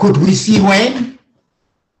 Could we see when?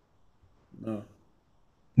 no.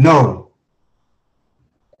 No.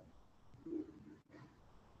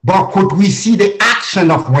 But could we see the action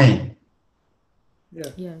of when? Yeah.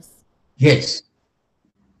 Yes. Yes.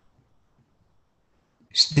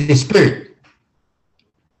 The spirit,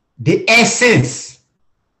 the essence,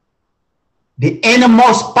 the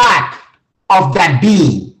innermost part of that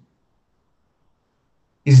being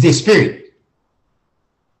is the spirit.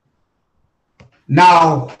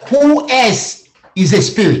 Now, who else is a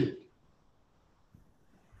spirit?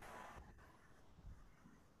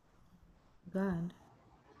 God.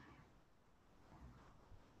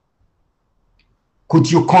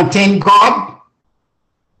 Could you contain God?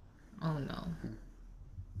 Oh no.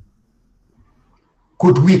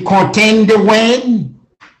 Could we contain the wind?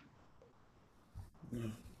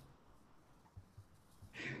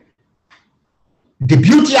 The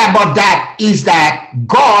beauty about that is that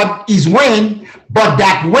God is wind, but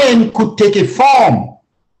that wind could take a form.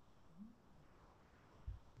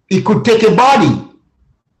 It could take a body.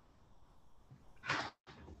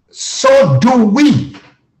 So do we.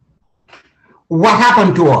 What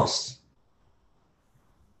happened to us?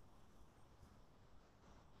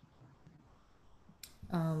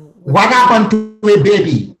 What happened to a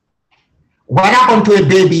baby? What happened to a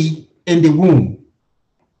baby in the womb?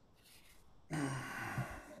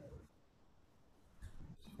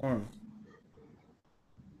 Formed.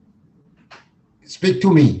 Speak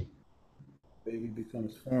to me. Baby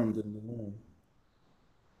becomes formed in the womb.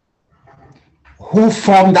 Who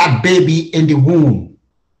formed that baby in the womb?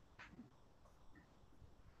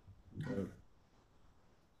 God.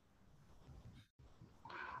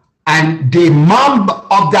 And the mom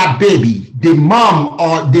of that baby, the mom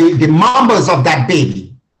or the members of that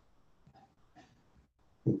baby,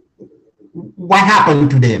 what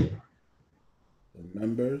happened to them? The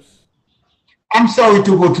members. I'm sorry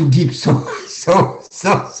to go too deep, so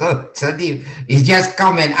deep. It's just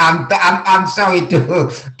coming. I'm sorry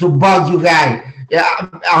to bug you guys. Yeah,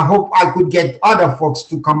 I hope I could get other folks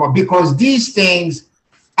to come up, because these things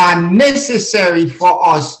are necessary for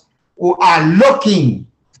us who are looking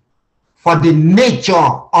for the nature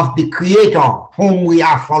of the Creator whom we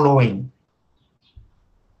are following.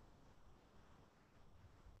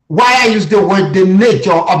 Why I use the word the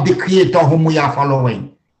nature of the creator whom we are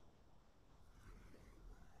following?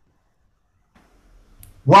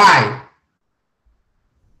 Why?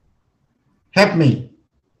 Help me.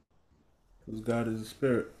 Because God is a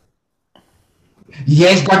spirit.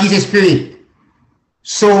 Yes, God is a spirit.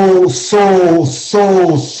 So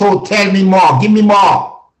tell me more. Give me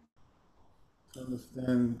more. To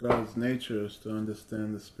understand God's nature is to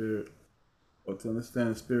understand the spirit. Or to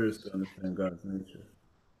understand the spirit is to understand God's nature.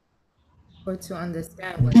 Or to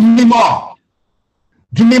understand what Give me more.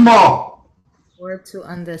 Give me more. or to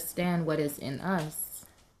understand what is in us.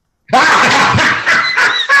 But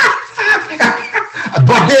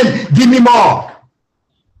then give me more.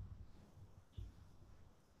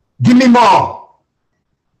 Give me more.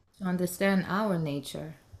 To understand our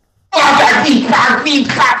nature.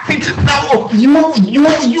 Oh,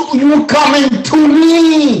 you coming to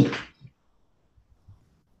me.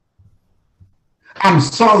 I'm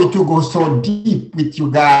sorry to go so deep with you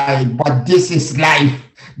guys, but this is life.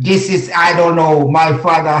 This is, I don't know, my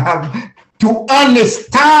father have to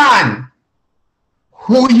understand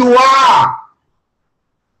who you are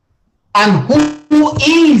and who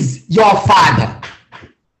is your father.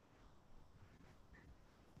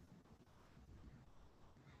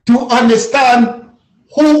 To understand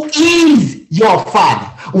who is your father,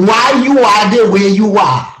 why you are the way you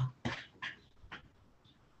are.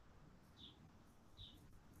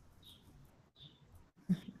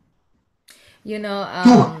 You know,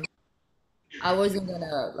 To I wasn't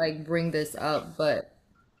gonna like bring this up, but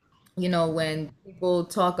you know, when people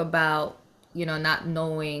talk about, you know, not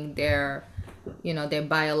knowing their, you know, their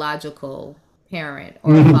biological parent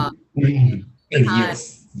or father, time,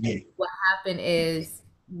 yes, yes. what happened is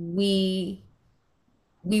we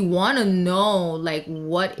want to know like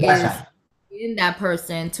what That's is right. in that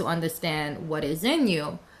person to understand what is in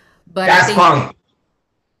you. But I That's think correct.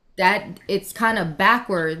 that it's kind of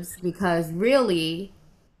backwards because really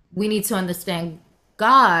we need to understand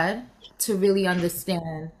God to really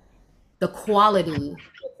understand the quality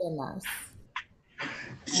within us.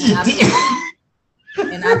 And I believe,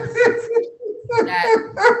 and I believe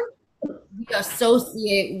that we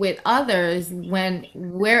associate with others when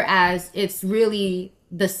whereas it's really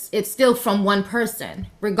this it's still from one person,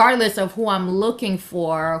 regardless of who I'm looking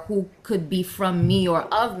for, who could be from me or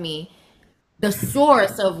of me. The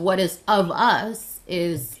source of what is of us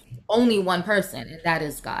is only one person, and that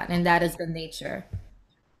is God, and that is the nature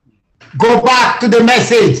Go back to the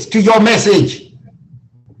message, to your message.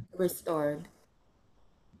 restored.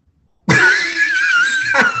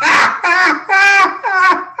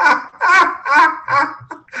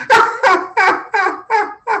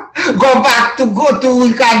 Go to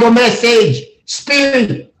Ricardo message.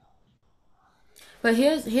 Spirit. But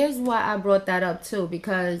here's why I brought that up too,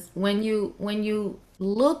 because when you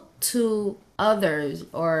look to others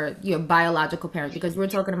or your biological parents, because we're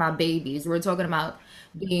talking about babies, we're talking about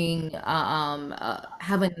being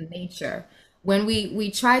having nature. When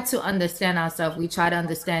we try to understand ourselves, we try to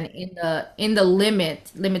understand in the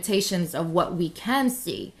limitations of what we can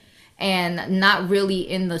see, and not really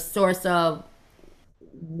in the source of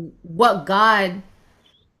what God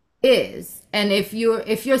is. And if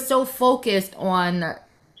you're so focused on,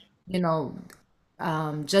 you know,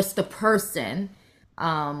 just the person,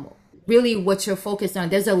 um, really what you're focused on,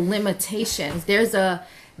 there's a limitations. There's a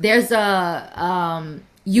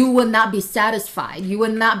you will not be satisfied. You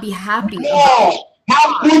will not be happy about No.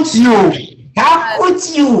 How could you? How could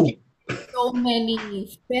you? so many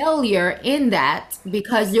failure in that,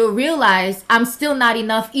 because you'll realize I'm still not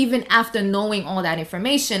enough even after knowing all that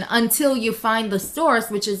information, until you find the source,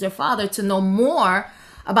 which is your father, to know more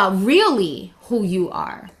about really who you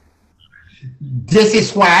are. This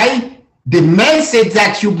is why the message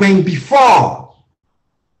that you bring before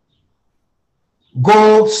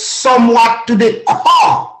go somewhat to the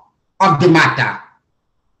core of the matter.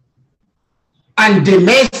 And the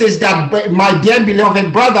message that my dear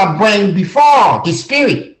beloved brother bring before the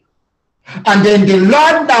spirit. And then the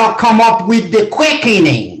Lord now come up with the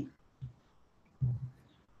quickening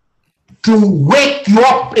to wake you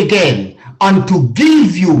up again and to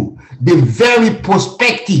give you the very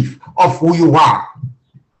perspective of who you are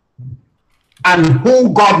and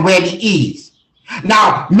who God really is.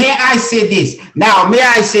 Now, may I say this? Now,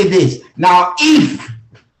 if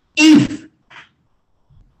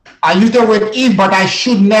I use the word if, but I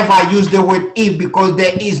should never use the word if, because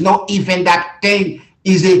there is no if in that thing.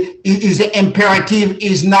 Is a imperative,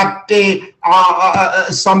 is not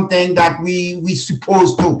something that we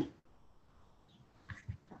supposed to.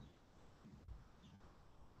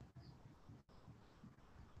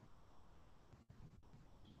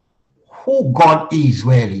 who God is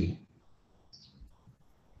really.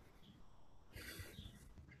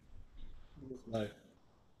 Life.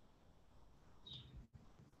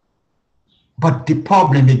 But the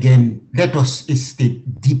problem again, let us stay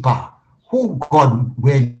deeper. Who God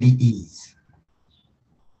really is.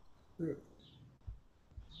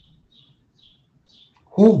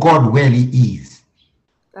 Who God really is.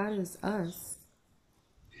 God is us.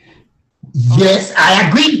 Yes, I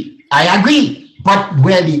agree. I agree. But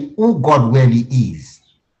really, who God really is.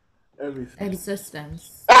 Everything.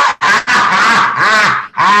 Existence.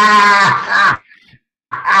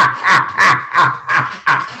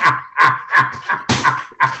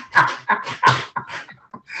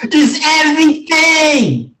 Is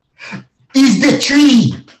everything. Is the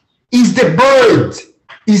tree. Is the bird.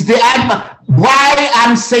 Is the animal. Why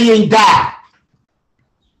I'm saying that?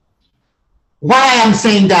 Why I'm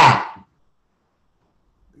saying that?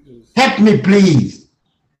 Because Help me, please.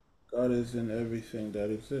 God is in everything that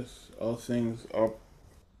exists. All things are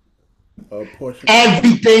a portion.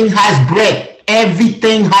 Everything has breath.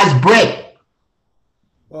 Everything has breath.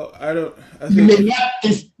 Well, I don't. I He may think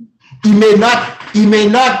not. He may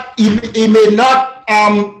not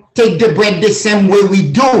take the bread the same way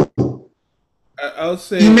we do. I'll He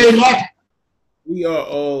say may not. we are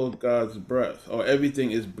all God's breath, or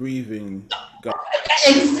everything is breathing God.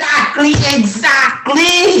 Exactly.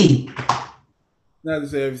 Not to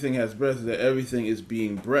say everything has breath, is that everything is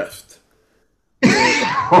being breathed.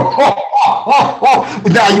 Now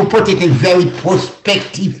you put it in very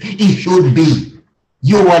perspective. It should be.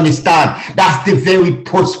 You understand? That's the very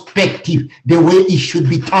perspective, the way it should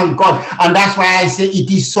be. Thank God. And that's why I say it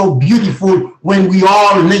is so beautiful when we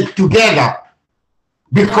all live together.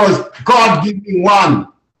 Because God give you one.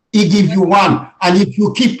 He give you one. And if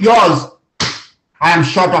you keep yours, I am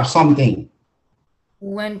short of something.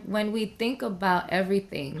 When we think about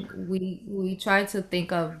everything, we try to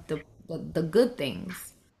think of the good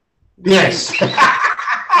things. Yes.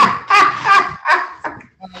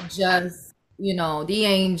 Just, the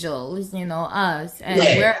angels, us. And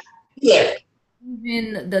Yeah. we're Yeah.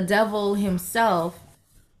 even the devil himself,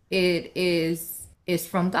 it is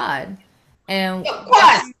from God. And Of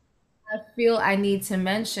course. I feel I need to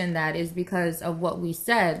mention that is because of what we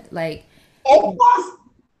said. Like, Of course.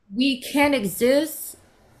 we can't exist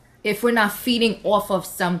if we're not feeding off of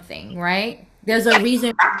something, right? There's a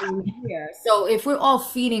reason why we're here. So if we're all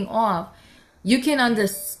feeding off, you can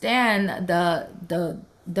understand the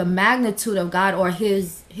magnitude of God or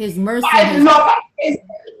his mercy. I know.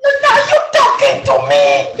 Now you're talking to me.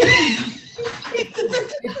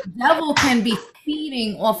 The devil can be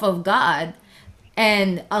feeding off of God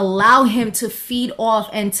and allow him to feed off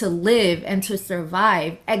and to live and to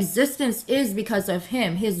survive. Existence is because of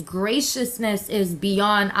him. His graciousness is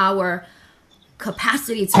beyond our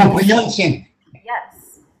capacity to Comprehension.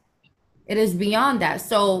 Yes. It is beyond that.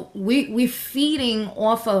 So we feeding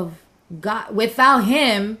off of God. Without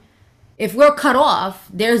him, if we're cut off,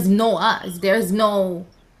 there's no us. There's nothing.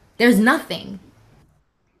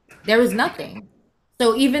 There is nothing.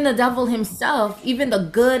 So even the devil himself, even the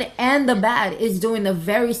good and the bad, is doing the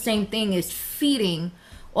very same thing, is feeding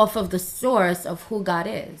off of the source of who God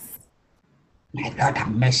is. My Lord have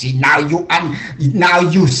mercy. Now you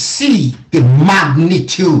see the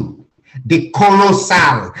magnitude, the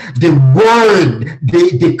colossal, the word,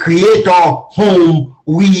 the creator whom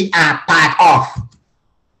we are part of,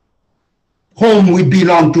 whom we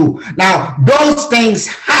belong to. Now those things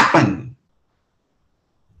happen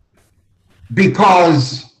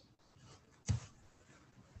because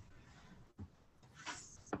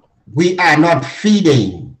we are not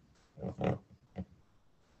feeding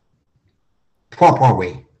proper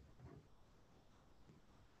way.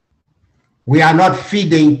 We are not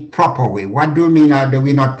feeding proper way. What do you mean that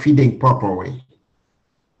we're not feeding proper way?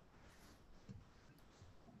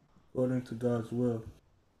 According to God's will.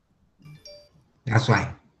 That's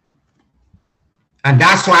why. And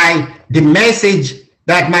that's why the message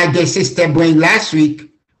that my dear sister bring last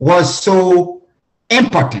week was so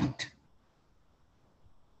important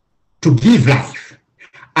to give life.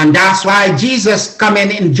 And that's why Jesus coming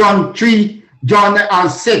in John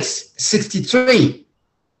 6:63.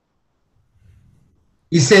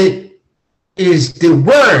 He said, is the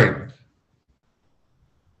word.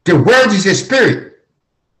 The word is the spirit.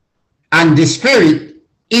 And the spirit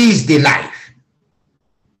is the life.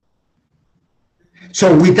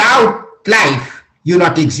 So without life, you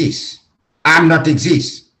not exist. I'm not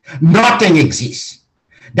exist. Nothing exists.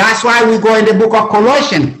 That's why we go in the book of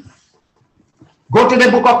Colossians. Go to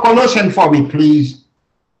the book of Colossians for me, please.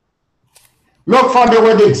 Look for the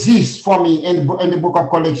word exists for me in the book of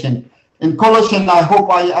Colossians. In Colossians, I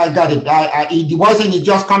hope I got it. It wasn't, it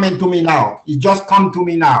just coming to me now. It just come to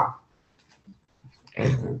me now.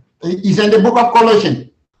 It's in the book of Colossians.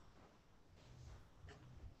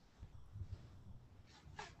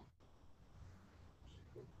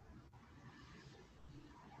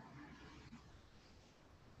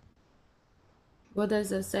 What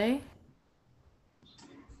does it say?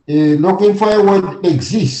 Looking for a word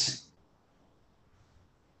exists.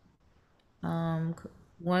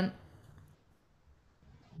 One.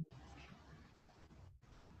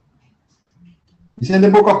 It's in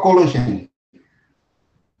the book of Colossians.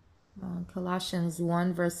 Colossians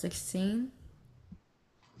 1 verse 16.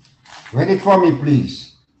 Read it for me,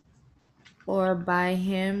 please. For by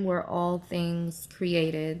him were all things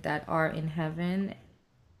created that are in heaven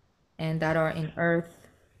and that are in earth,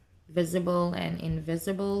 visible and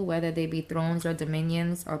invisible, whether they be thrones or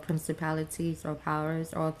dominions or principalities or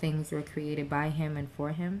powers, all things were created by him and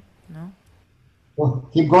for him. No? Oh,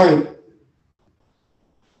 keep going.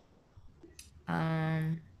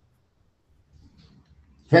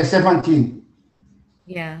 Verse 17.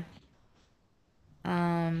 Yeah.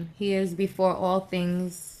 He is before all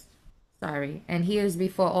things. Sorry. And he is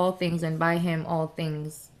before all things, and by him all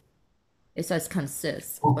things. It says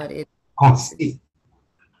consist, but it, Consist.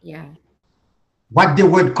 yeah. What the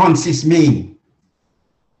word consist mean?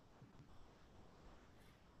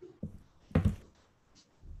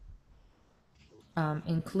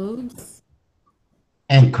 Includes.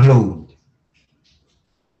 Include.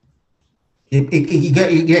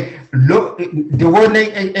 Look, the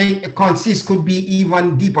word consist could be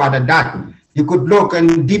even deeper than that. You could look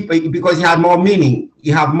and deep because it has more meaning.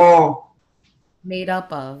 You have more Made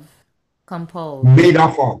up of. Composed. made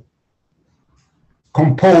up of.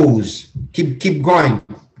 Compose. Keep going.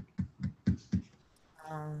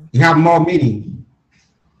 You have more meaning.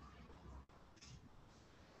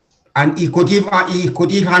 And it could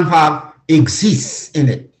even have exists in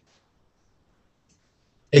it.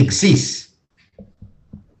 Exists.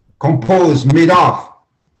 Compose, made of.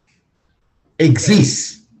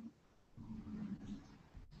 Exists.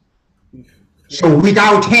 So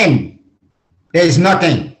without him, there is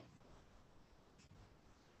nothing.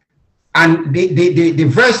 And the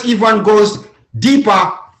verse even goes deeper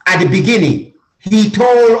at the beginning. He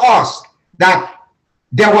told us that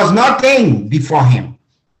there was nothing before him.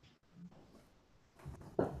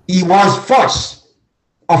 He was first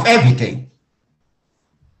of everything.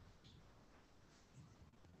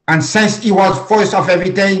 And since he was first of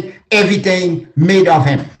everything, everything made of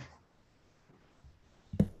him.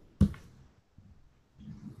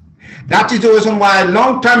 That is the reason why a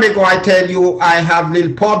long time ago I tell you I have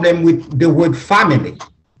little problem with the word family.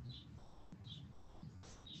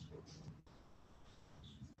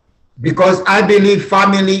 Because I believe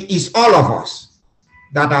family is all of us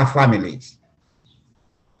that are families.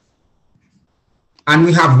 And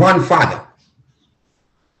we have one Father.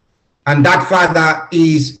 And that Father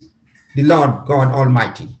is the Lord God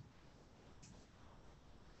Almighty.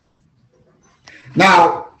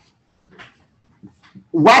 Now,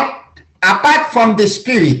 apart from the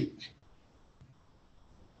Spirit,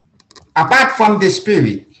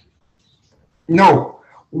 no,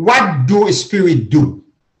 what do a spirit do?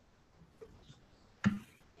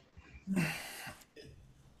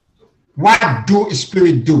 What do a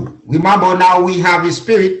spirit do? Remember, now we have a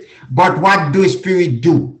spirit, but what do a spirit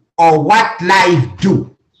do? Or what life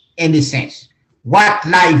do, in a sense? What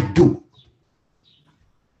life do?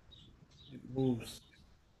 It moves.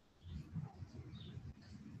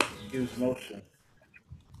 It gives motion.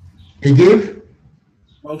 It give?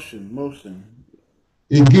 Motion.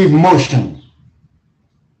 It give motion.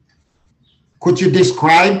 Could you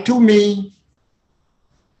describe to me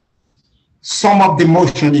some of the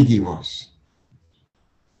motion it gives us?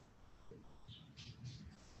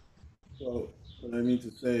 So what I mean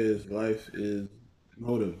to say is life is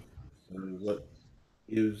motive. So what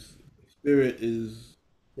gives spirit is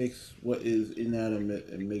takes what is inanimate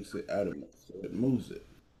and makes it animate. So it moves it.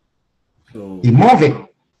 So It move it.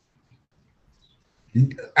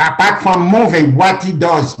 Apart from moving, what it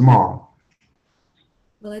does more?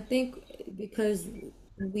 Well, I think because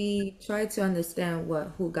we try to understand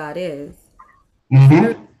who God is,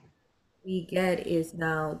 Mm-hmm. we get is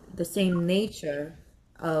now the same nature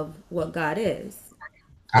of what God is.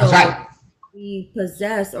 That's So right. we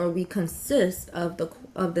possess or we consist of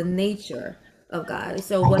the nature of God.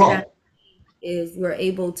 So Of what course. that is, we're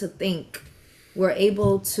able to think, we're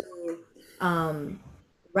able to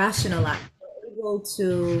rationalize, we're able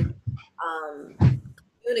to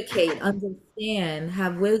communicate, understand,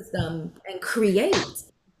 have wisdom, and create.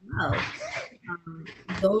 Wow.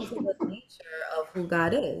 Those are the nature of who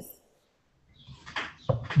God is.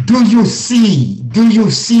 Do you see? Do you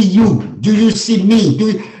see you? Do you see me?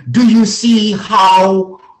 Do you see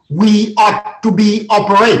how we ought to be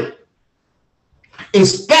operate?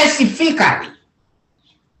 Specifically,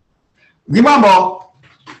 remember,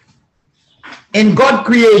 in God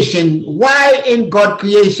creation, why in God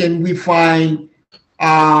creation we find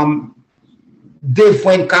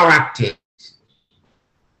different characters?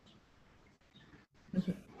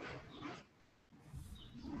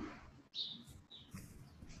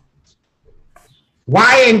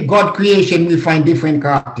 Why in God creation we find different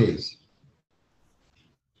characters?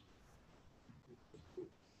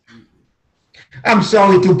 I'm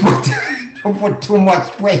sorry to put to put too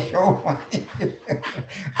much pressure on it.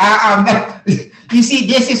 You see,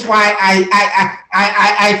 this is why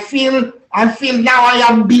I feel now I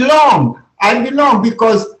am belong. I belong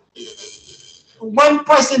because one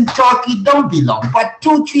person talk, it don't belong, but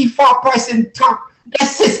 2, 3, 4 person talk.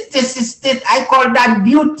 This is I call that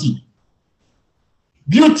beauty.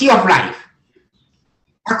 Beauty of life.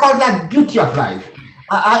 I call that beauty of life.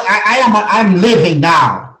 I'm living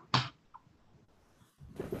now.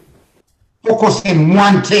 Focus in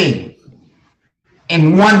one thing.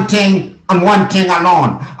 And one thing and one thing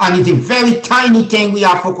alone. And it's a very tiny thing we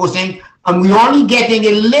are focusing, and we're only getting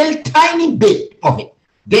a little tiny bit of it.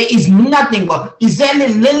 There is nothing but it's only a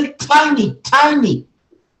little tiny,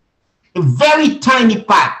 a very tiny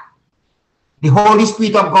part. The Holy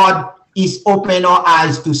Spirit of God is opening our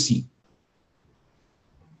eyes to see.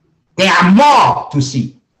 There are more to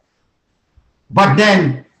see. But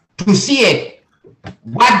then to see it,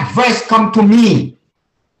 what verse come to me?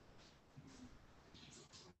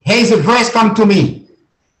 Here's a verse come to me.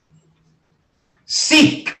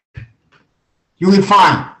 Seek, you will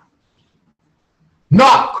find.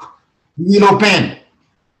 Knock, you will open.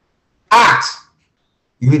 Ask,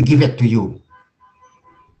 he will give it to you.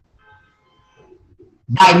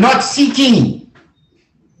 By not seeking,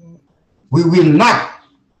 we will not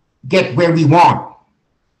get where we want.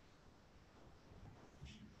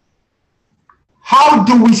 How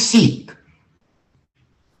do we seek?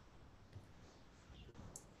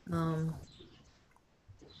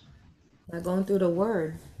 By going through the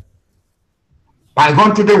word. By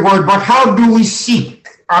going to the word, but how do we seek?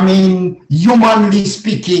 I mean, humanly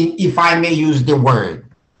speaking, if I may use the word.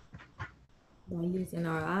 By using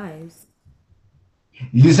our eyes.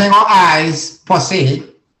 Using our eyes, per se.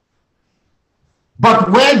 But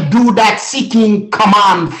where do that seeking come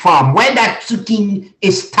on from? Where that seeking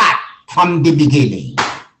is start from the beginning?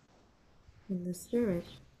 In the spirit.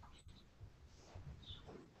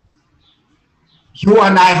 You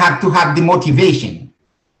and I have to have the motivation.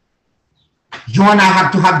 You and I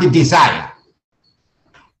have to have the desire.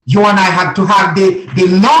 You and I have to have the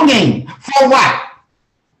longing for what?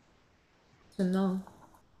 To know.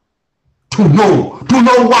 To know. To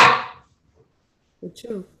know what? The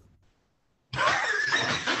truth.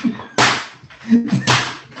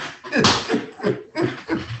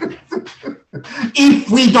 If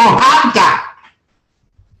we don't have that,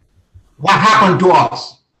 what happened to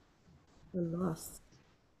us? We're lost.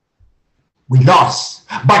 We lost.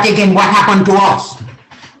 But again, what happened to us?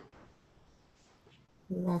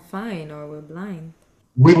 We won't find, or we're blind.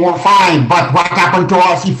 We won't find. But what happened to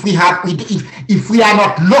us if we are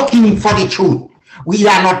not looking for the truth? We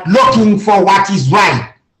are not looking for what is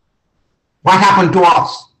right. What happened to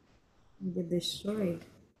us? We get destroyed.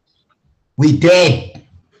 We dead.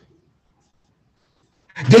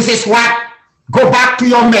 This is what. Go back to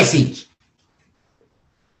your message.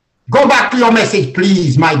 Go back to your message,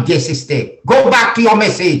 please, my dear sister. Go back to your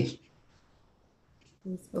message.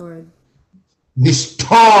 Restored.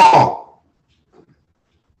 Restore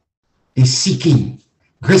the seeking.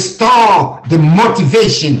 Restore the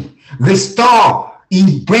motivation. Restore.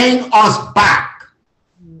 He bring us back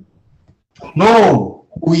to know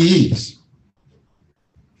who he is.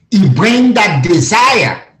 He bring that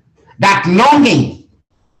desire, that longing.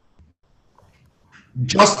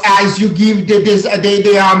 Just as you give the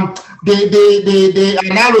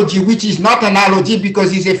analogy, which is not analogy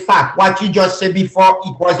because it's a fact. What you just said before,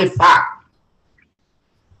 it was a fact.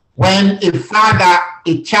 When a father,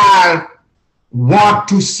 a child want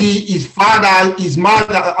to see his father, his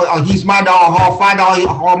mother, or her father,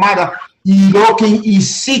 or her mother, he's looking, he's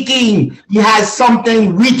seeking. He has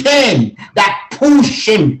something within that push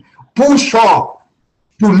him, push her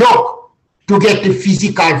to look to get the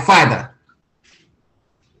physical father.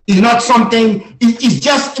 It's not something, it's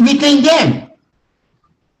just within them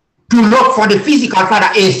to look for the physical father,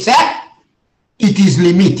 except it is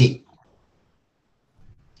limited.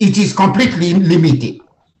 It is completely limited.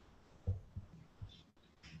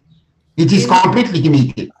 It is completely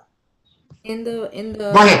limited. in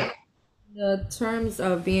Go ahead. the terms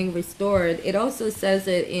of being restored, it also says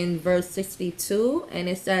it in verse 62, and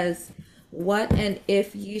it says, "What and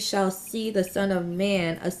if ye shall see the Son of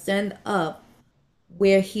Man ascend up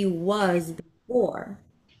where he was before?"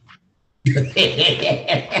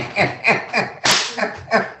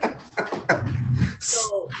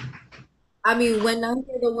 So, I mean, when I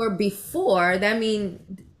hear the word before, that means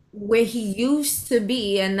where he used to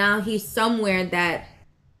be, and now he's somewhere that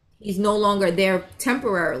he's no longer there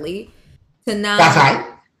temporarily, to That's now right.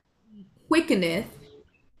 quickeneth,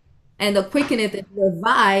 and the quickeneth is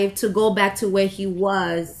revived to go back to where he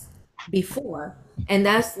was before. And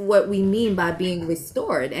that's what we mean by being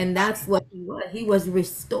restored. And that's what he was. He was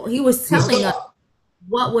restored. He was telling us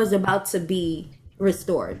what was about to be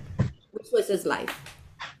restored, which was his life.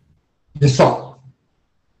 The soul.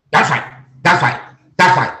 That's right. That's right.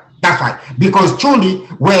 That's right. That's right. Because truly,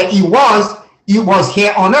 where he was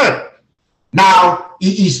here on earth. Now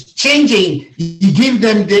he is changing. He gives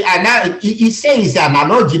them the he says it's an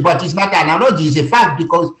analogy, but it's not an analogy. It's a fact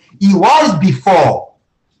because he was before.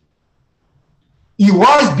 He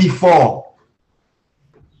was before,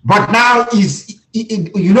 but now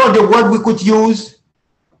you know the word we could use.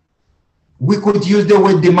 We could use the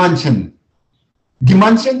word dimension.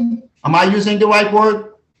 Dimension? Am I using the right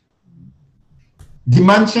word?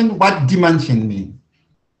 Dimension? What dimension mean?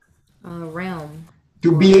 Realm.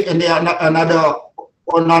 To be in another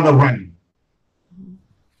realm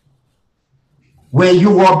where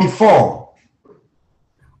you were before.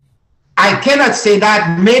 I cannot say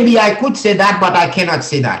that. Maybe I could say that, but I cannot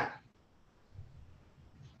say that.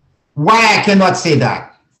 Why I cannot say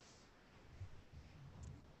that?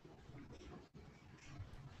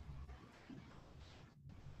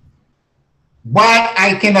 Why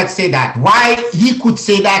I cannot say that? Why he could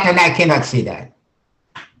say that and I cannot say that?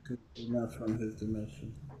 It's not from his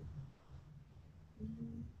dimension.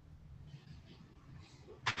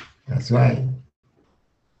 That's right.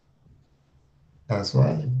 That's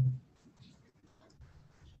right.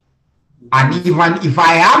 And even if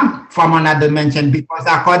I am from another dimension, because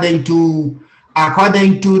according to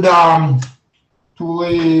the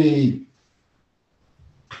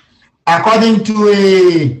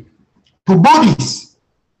to Buddhists,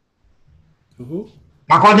 To who?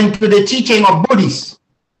 according to the teaching of Buddhists,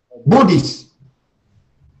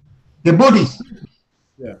 the Buddhists,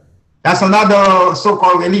 Yeah. that's another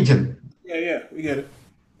so-called religion. Yeah, we get it.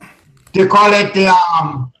 They call it the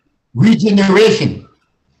regeneration.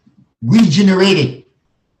 Regenerated.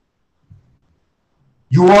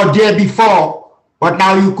 You were there before, but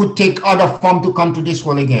now you could take other form to come to this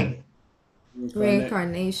world again.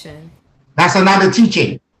 Reincarnation. That's another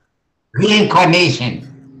teaching. Reincarnation.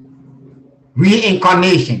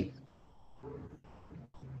 Reincarnation.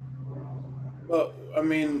 Well, I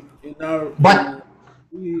mean, But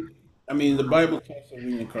the Bible talks of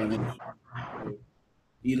reincarnation.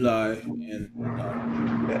 Eli and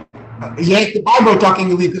yes, the Bible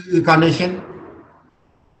talking reincarnation.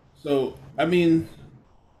 so I mean,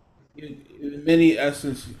 in many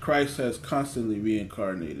essence, Christ has constantly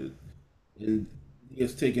reincarnated, and he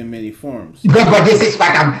has taken many forms. But this is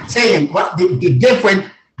what I'm saying. What the difference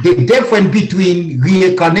between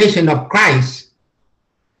reincarnation of Christ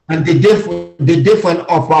and the difference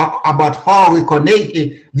of about how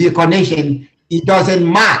reincarnation, it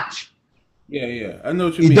doesn't match. Yeah, I know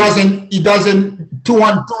what you mean. It doesn't two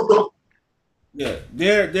on two. Yeah,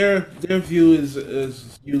 their view is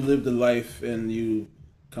you live the life and you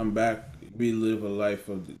come back, relive a life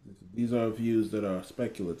of. These are views that are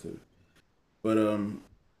speculative, but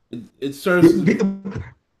it serves. It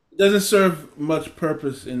doesn't serve much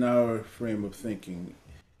purpose in our frame of thinking.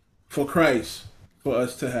 For Christ, for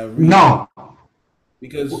us to have reason. No,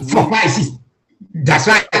 because for Christ, that's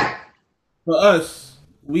right. For us,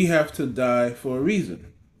 we have to die for a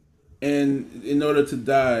reason, and in order to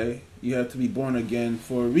die, you have to be born again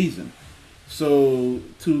for a reason. So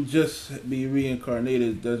to just be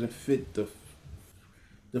reincarnated doesn't fit the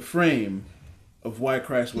frame of why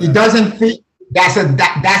Christ was. It doesn't fit. That's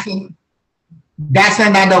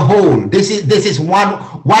another whole. This is one.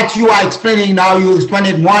 What you are explaining now, you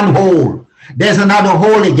explained one whole. There's another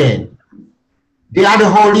whole again. The other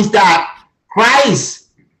whole is that Christ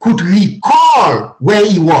could recall where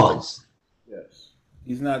he was. Yes,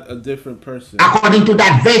 he's not a different person. According to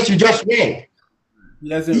that verse you just read, he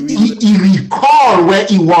doesn't. He recalled where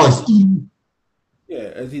he was.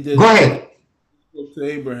 Yeah, as he did. Go ahead. To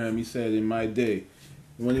Abraham, he said, "In my day,"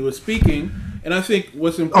 when he was speaking, and I think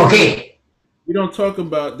what's important. Okay. We don't talk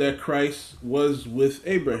about that Christ was with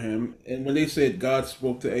Abraham, and when they said God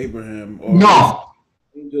spoke to Abraham, or no,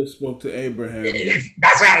 Angel spoke to Abraham.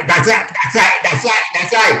 That's right. That's right. That's right. That's right.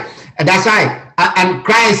 That's right. That's right. And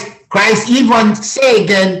Christ even say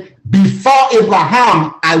again, before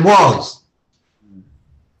Abraham, I was.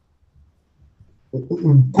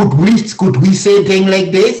 Could we say things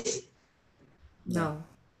like this? No.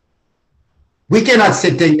 We cannot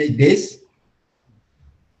say things like this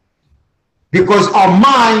because our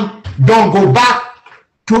mind don't go back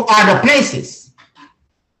to other places.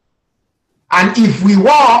 And if we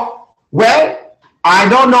walk, well, I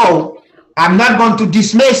don't know. I'm not going to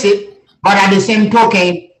dismiss it, but at the same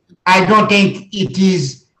token, I don't think it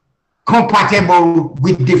is compatible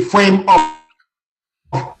with the frame of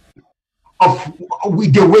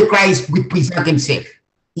with the way Christ would present himself.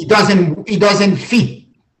 It doesn't fit.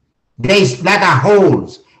 There's like a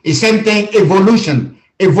holes. The same thing, evolution.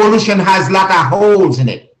 Evolution has like a holes in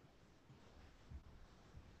it.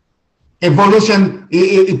 Evolution,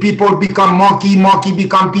 people become monkey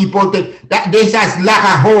become people. That this has like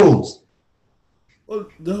a holes. Well,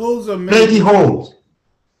 the holes are Plenty holes.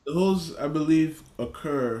 The holes, I believe,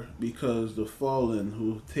 occur because the fallen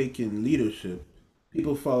who've taken leadership,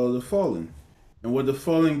 people follow the fallen. And what the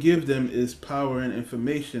fallen give them is power and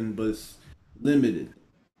information, but it's limited.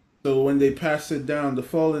 So when they pass it down, the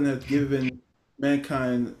fallen has given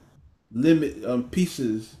mankind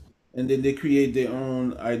pieces, and then they create their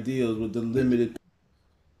own ideals with the limited.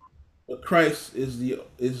 But Christ is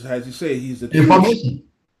as you say, he's the truth. Information.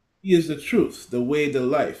 He is the truth, the way, the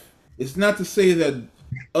life. It's not to say that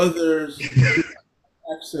others have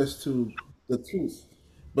access to the truth,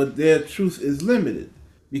 but their truth is limited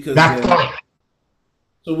because That's right.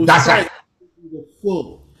 so with That's Christ, right. the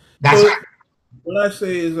full. That's So right. what I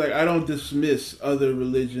say is like I don't dismiss other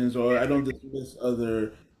religions or I don't dismiss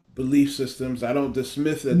other belief systems. I don't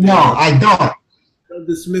dismiss that No, I don't. I don't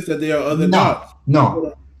dismiss that there are other No, gods.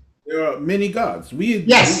 no. There are many gods.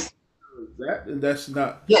 Yes. That and that's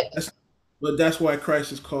not. Yes. But that's why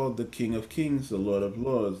Christ is called the King of Kings, the Lord of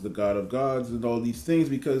Lords, the God of gods, and all these things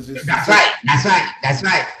because it's That's right. That's right. That's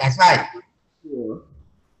right. That's right.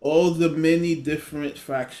 all the many different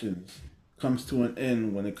factions comes to an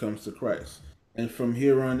end when it comes to Christ. And from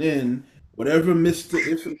here on in, whatever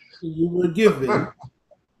information you were given,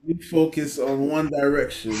 you focus on one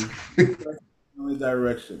direction, only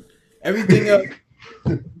direction. Everything else,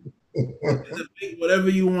 debate whatever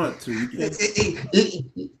you want to. You can't.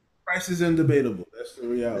 Christ is undebatable. That's the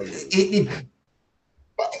reality.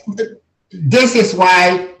 This is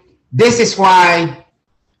why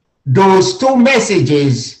those two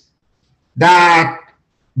messages that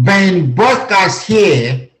been broadcast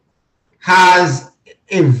here has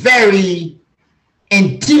a very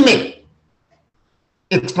intimate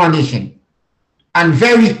explanation and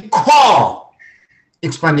very core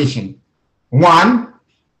explanation. One,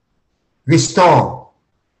 restore.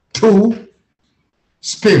 Two,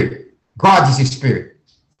 spirit. God is a spirit.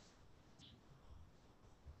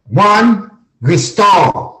 One,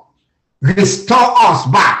 restore. Restore us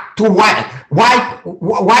back to what?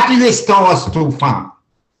 What do you restore us to from?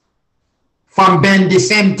 From being the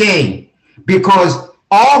same thing. Because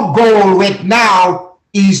our goal right now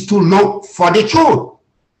is to look for the truth.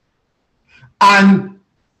 And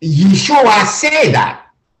Yeshua said that.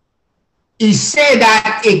 He said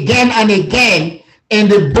that again and again in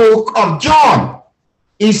the book of John.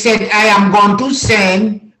 He said, I am going to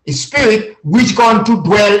send a spirit which going to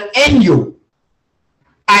dwell in you.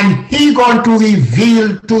 And he going to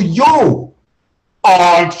reveal to you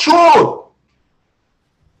all truth.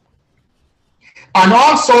 And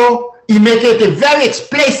also, he make it very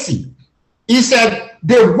explicit. He said,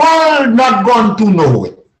 the world not going to know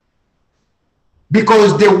it.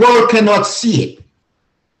 Because the world cannot see it.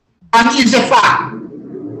 And it's a fact.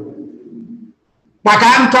 But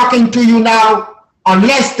I'm talking to you now,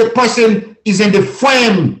 unless the person is in the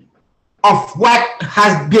frame of what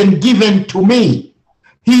has been given to me,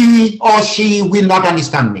 he or she will not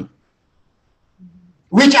understand me.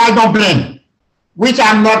 Which I don't blame. Which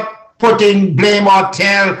I'm not putting blame or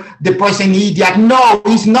tell the person idiot. No,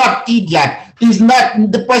 he's not idiot. He's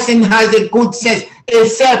not, the person has a good sense,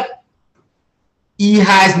 except he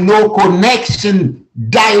has no connection,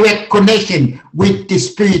 direct connection with the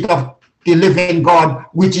spirit of the living God,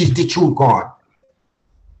 which is the true God.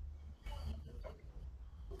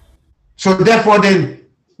 So therefore then,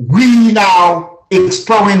 we now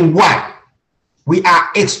exploring what? We are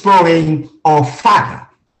exploring our Father.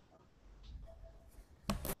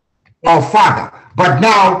 Our Father. But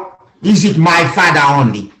now, is it my Father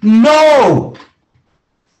only? No!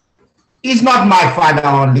 It's not my Father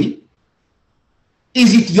only.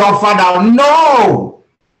 Is it your Father? No!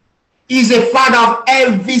 He's a father of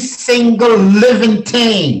every single living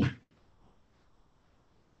thing.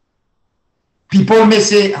 People may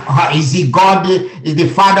say, is he God, is the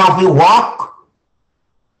father of a rock,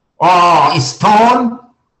 or a stone,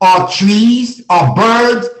 or trees, or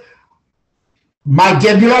birds? My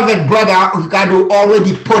dear beloved brother, we got to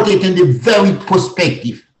already put it in the very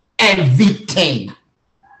perspective. Everything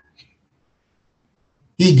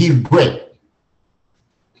he give breath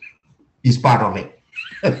is part of it.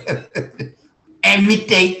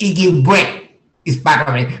 Everything he give breath is part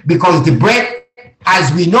of it, because the breath,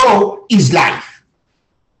 as we know, is life.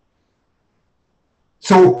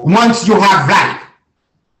 So once you have life,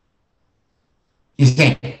 is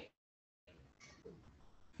then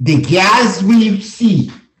the gas we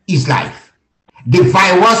see is life. The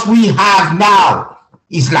virus we have now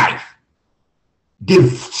is life. The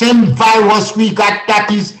same virus we got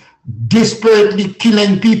that is desperately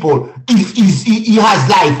killing people, he has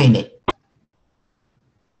life in it.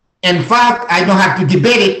 In fact, I don't have to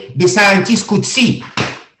debate it. The scientists could see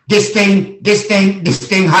this thing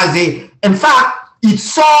has a, in fact, it's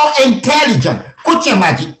so intelligent. Could you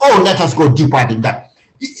imagine? Oh, let us go deeper than that.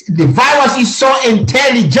 The virus is so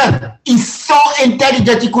intelligent. It's so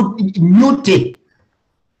intelligent, it could mutate.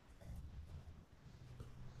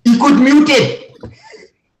 It could mutate.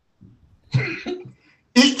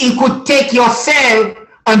 It could take your cell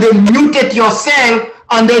and then mutate your cell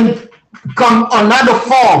and then come another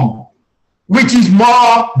form, which is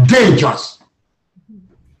more dangerous.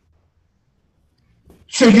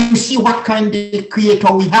 So you see what kind of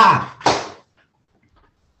creator we have.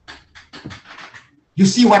 You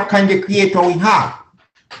see what kind of creator we have.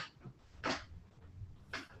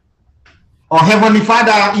 Our Heavenly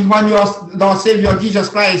Father, even your Lord Savior Jesus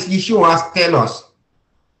Christ, Yeshua, tell us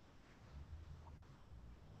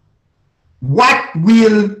what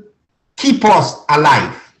will keep us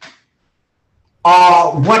alive.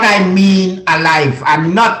 Or what I mean alive,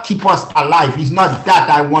 and not keep us alive. It's not that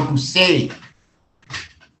I want to say.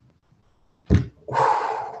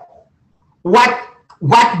 What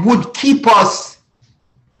would keep us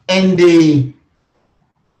in the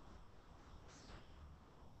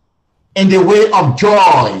way of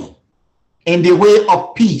joy, in the way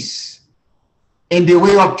of peace, in the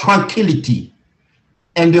way of tranquility,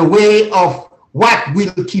 in the way of what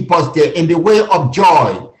will keep us there, in the way of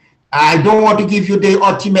joy. I don't want to give you the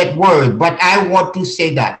ultimate word, but I want to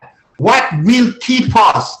say that what will keep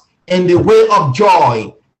us in the way of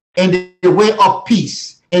joy, in the way of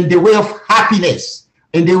peace, in the way of happiness,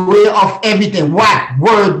 in the way of everything, what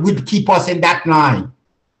word would keep us in that line?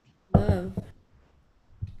 Love.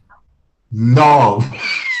 Love.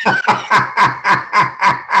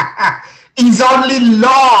 It's only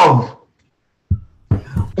love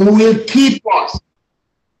who will keep us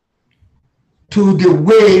to the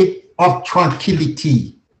way of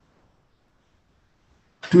tranquility,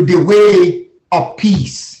 to the way of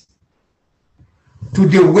peace, to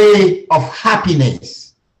the way of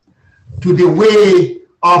happiness, to the way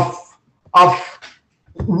of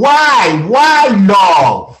why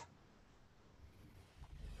love?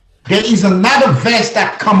 There is another verse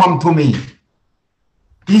that come unto me.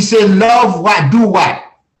 He said, love what? Do what?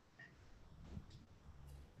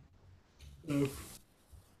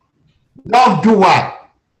 Love do what?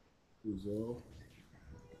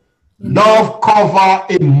 Love cover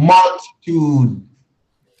a multitude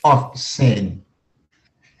of sin.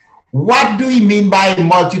 What do you mean by a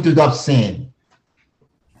multitude of sin?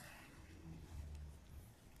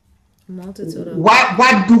 Multitude of.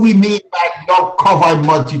 What do we mean by love cover a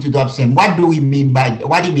multitude of sin? What do you mean by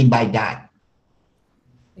that?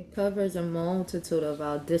 It covers a multitude of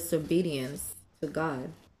our disobedience to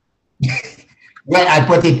God. Well, I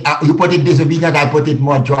put it, you put it disobedient, I put it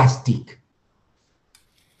more drastic.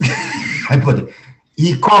 I put it,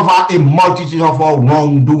 he covered a multitude of our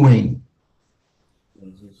wrongdoing.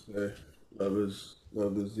 As you say, love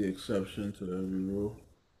is the exception to every rule.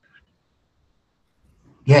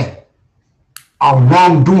 Yeah, our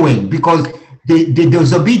wrongdoing, because the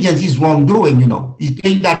disobedience is wrongdoing, you know. It's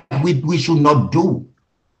things that we should not do,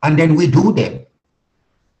 and then we do them.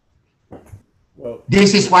 Well,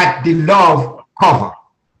 this is what the love cover.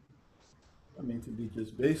 I mean, to be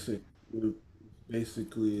just basic,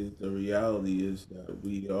 basically the reality is that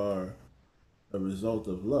we are a result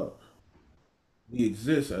of love. We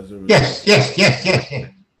exist as a result. Yes.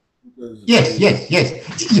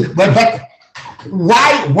 But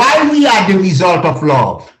why we are the result of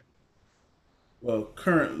love? Well,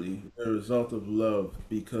 currently a result of love,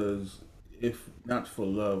 because if not for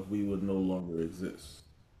love, we would no longer exist.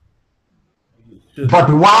 But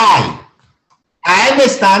why? I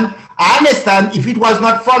understand if it was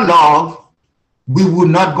not for love, we would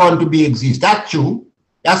not going to be exist. That's true.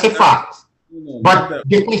 That's a fact. Not But that,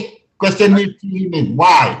 the question will remain,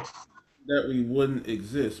 why? that we wouldn't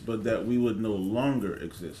exist, but that we would no longer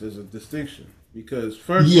exist. There's a distinction because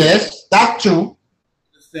first, Yes, that's true.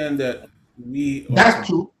 understand that we That's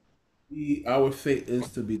true. our fate is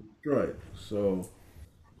to be destroyed. So that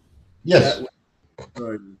Yes, was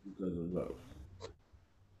destroyed because of love.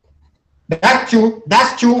 that's true.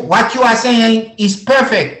 That's true. What you are saying is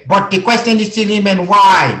perfect. But the question is still remain,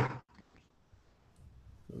 why?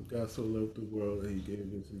 So God so loved the world that He gave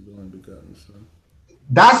His only begotten Son.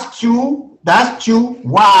 That's true. That's true.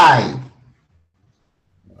 Why?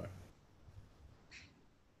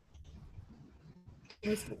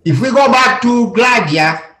 If we go back to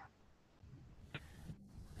Gladia,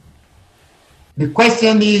 the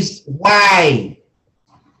question is why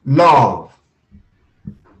love?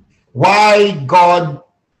 Why God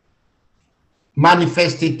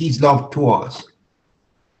manifested His love to us?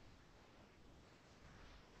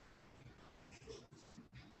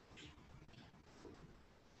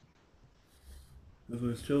 Those are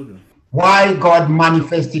His children. Why God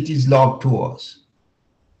manifested His love to us?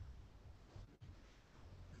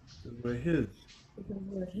 Because we're His. Because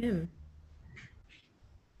we're Him.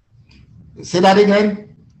 Say that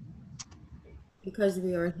again. Because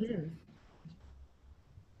we are Him.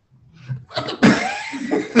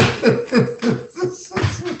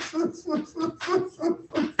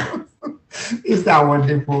 Is that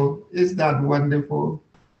wonderful? Is that wonderful?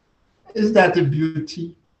 Is that a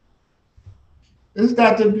beauty? Is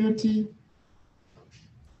that a beauty?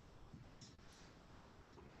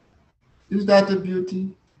 Is that a beauty?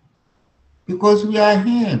 Because we are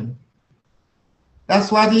Him.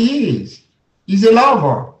 That's what He is. He's a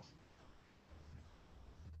lover.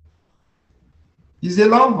 He's a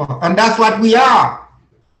lover. And that's what we are.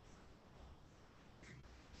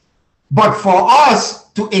 But for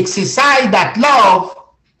us to exercise that love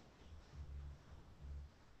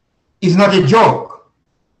is not a joke.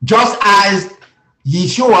 Just as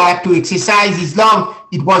Yeshua to exercise his love,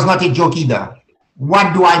 it was not a joke either.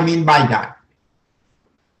 What do I mean by that?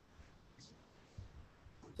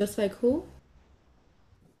 Just like who?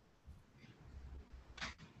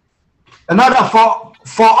 Another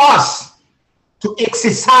for us to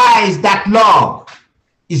exercise that love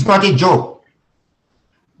is not a joke.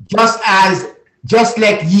 Just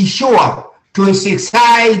like Yeshua to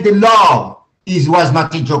exercise the love was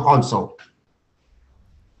not a joke also.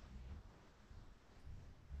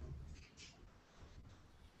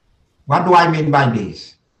 What do I mean by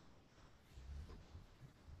this?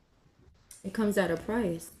 It comes at a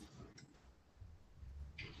price.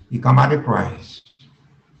 It come at a price.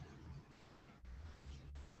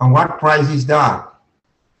 And what price is that?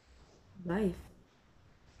 Life.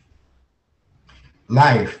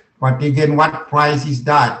 Life. But again, what price is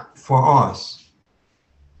that for us?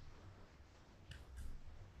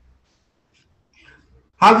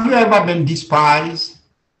 Have you ever been despised?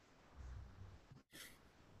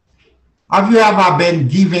 Have you ever been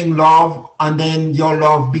giving love and then your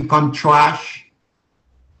love become trash?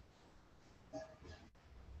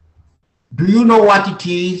 Do you know what it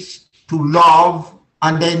is to love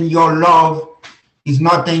and then your love is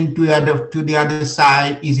nothing to the other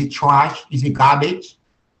side? Is it trash? Is it garbage?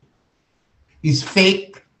 Is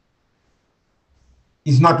fake?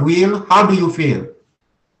 Is not real? How do you feel?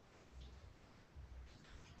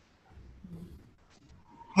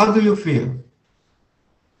 How do you feel?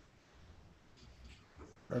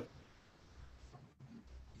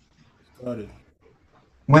 Started.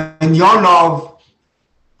 When your love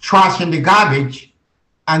trash in the garbage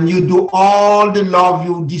and you do all the love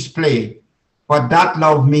you display, but that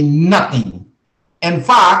love means nothing. In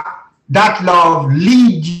fact, that love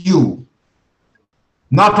leads you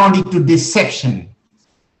not only to deception,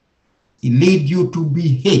 it leads you to be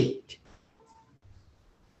hate,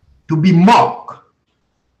 to be mocked,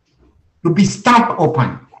 to be stamped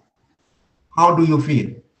upon. How do you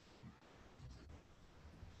feel?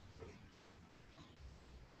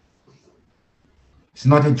 It's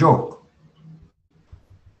not a joke.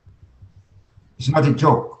 It's not a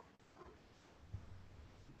joke.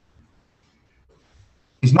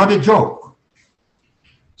 It's not a joke.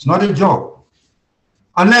 It's not a joke.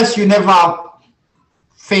 Unless you never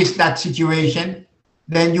face that situation,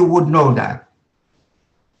 then you would know that.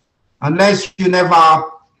 Unless you never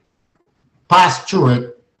pass through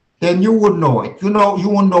it, then you would know it. You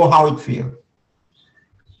won't know how it feels.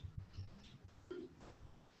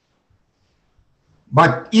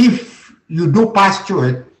 But if you do pass through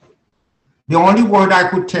it, the only word I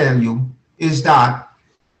could tell you is that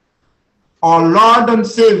our Lord and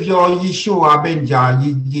Savior Yeshua Benja,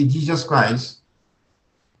 Jesus Christ,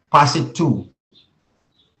 pass it too.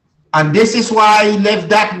 And this is why he left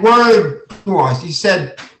that word to us. He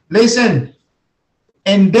said, listen,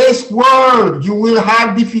 in this world you will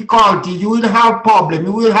have difficulty, you will have problem,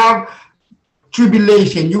 you will have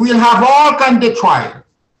tribulation, you will have all kinds of trial.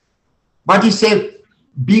 But he said,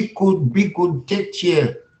 be good, take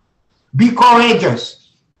care, be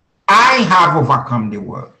courageous. I have overcome the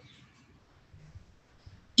world.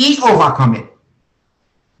 He overcome it.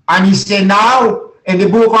 And he said now, in the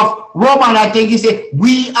book of Romans, I think he said,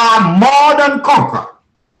 we are more than conquerors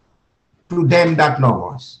to them that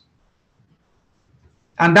love us.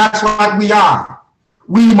 And that's what we are.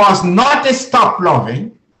 We must not stop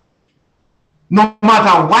loving, no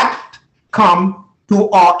matter what come to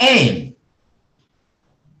our end.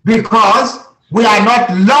 Because we are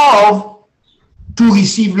not love to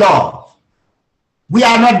receive love. We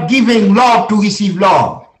are not giving love to receive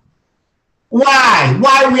love. Why?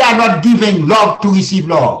 Why we are not giving love to receive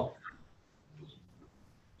love?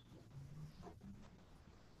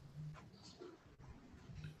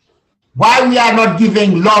 Why we are not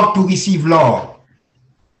giving love to receive love?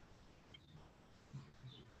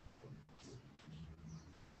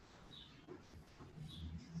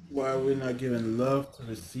 Why are we not giving love to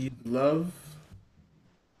receive love?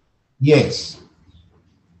 Yes.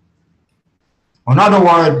 In other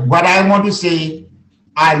words, what I want to say,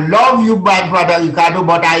 I love you, my brother Ricardo,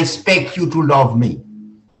 but I expect you to love me.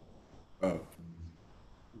 Oh,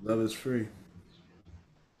 love is free.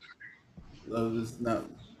 Love is not.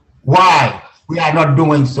 Why we are not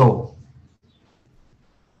doing so?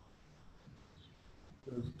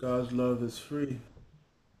 Because God's love is free.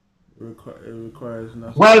 It requires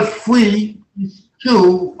nothing. Well, free is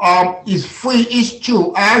true. Is free is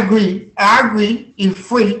true. I agree. It's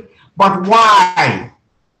free. But why?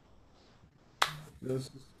 Because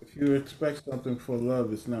if you expect something for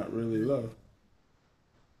love, it's not really love.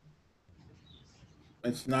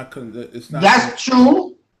 It's not. It's not. That's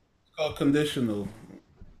true. It's called conditional.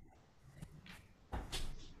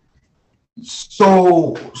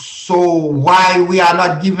 So why we are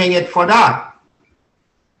not giving it for that?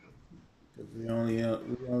 Because we only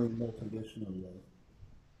know conditional love.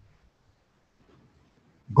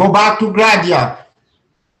 Go back to Gradia.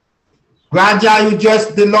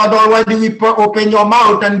 Gradia, the Lord already will open your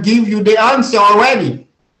mouth and give you the answer already.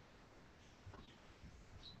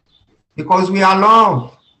 Because we are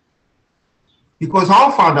love. Because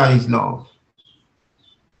our Father is love.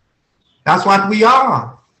 That's what we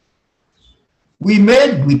are. We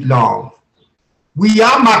made with love. We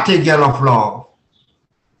are material of love.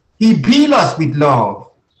 He built us with love.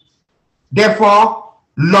 Therefore,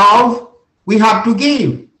 love we have to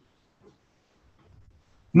give.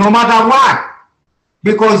 No matter what.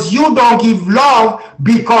 Because you don't give love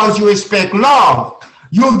because you expect love.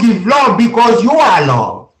 You give love because you are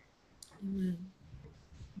love.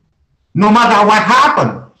 No matter what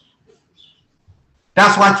happened.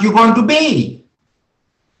 That's what you're going to be.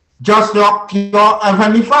 Just like your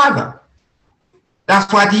Heavenly Father.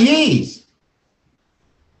 That's what He is.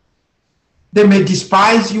 They may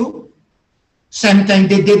despise you. Same thing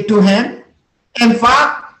they did to Him. In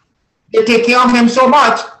fact, they take care of Him so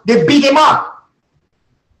much, they beat Him up.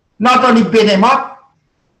 Not only beat Him up,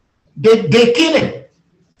 they kill Him.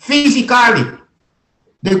 Physically,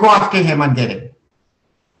 they go after Him and get Him.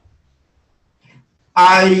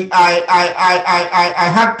 I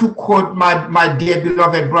have to quote my dear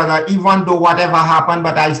beloved brother, even though whatever happened,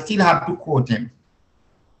 but I still have to quote him.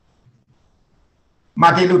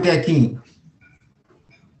 Martin Luther King.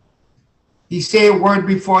 He said a word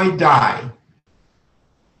before he died.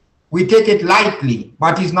 We take it lightly,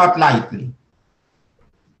 but it's not lightly.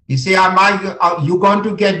 He said, are you going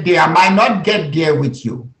to get there? I might not get there with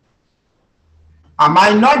you. I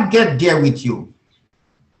might not get there with you.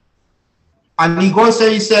 And he goes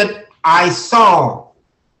and he said, I saw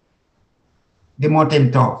the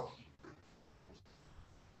mountain top.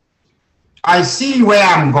 I see where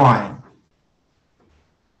I'm going.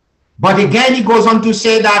 But again, he goes on to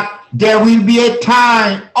say that there will be a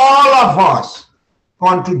time all of us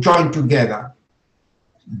going to join together.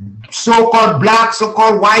 So-called black,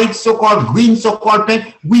 so-called white, so-called green, so-called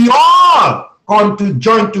pink. We all going to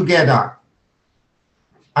join together.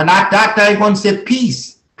 And at that time, going to say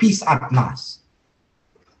peace. Peace at last.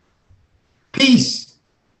 Peace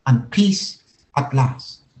and peace at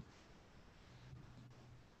last.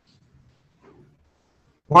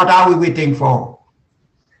 What are we waiting for?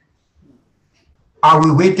 Are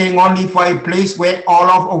we waiting only for a place where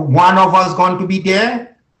one of us going to be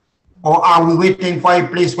there? Or are we waiting for a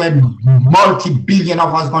place where multi-billion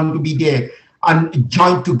of us going to be there and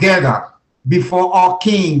join together before our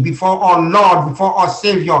King, before our Lord, before our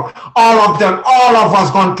Savior? All of them, all of us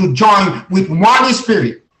going to join with one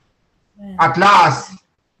spirit. At last,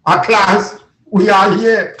 we are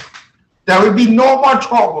here. There will be no more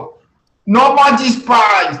trouble, no more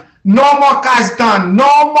despise, no more cast down,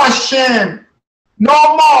 no more shame,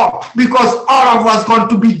 no more, because all of us going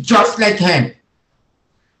to be just like him.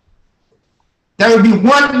 There will be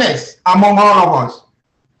oneness among all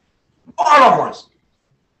of us,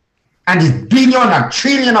 and it's billion and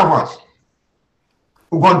trillion of us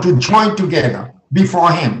who are going to join together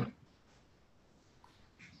before him,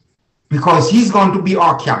 because he's going to be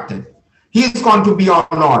our captain. He's going to be our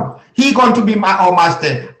Lord. He's going to be our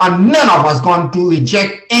master, and none of us going to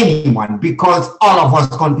reject anyone, because all of us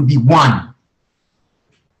going to be one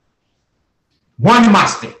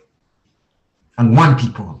master and one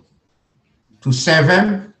people, to serve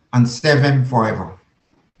him and serve him forever.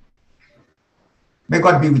 May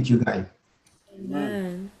God be with you guys.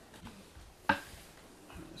 Amen.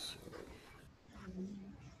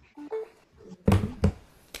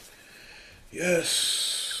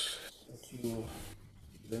 Yes. Thank you.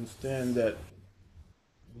 Understand that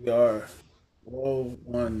we are all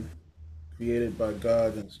one, created by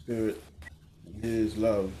God and Spirit, and He is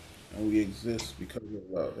love, and we exist because of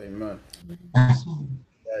love. Amen. That's,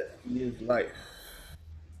 That He is life,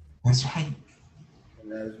 that's right.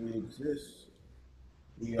 and as we exist,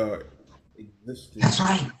 we are existing That's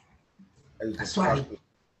right. as That's the right. process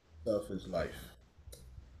itself is life.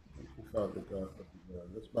 Thank you, Father God, for the love.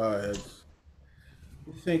 Let's bow our heads.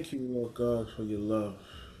 We thank you, Lord God, for your love.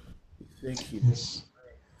 We thank you. Yes.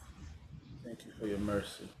 Thank you for your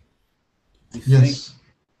mercy. We thank Yes.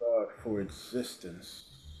 God for existence.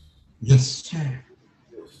 Yes, sir.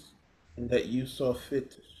 Yes. And that you saw fit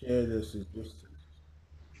to share this existence.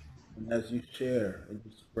 And as you share and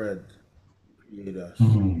you spread, you create us.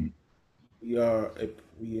 Mhm. We are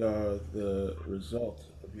we are the result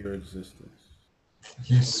of your existence.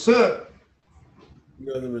 Yes, sir. We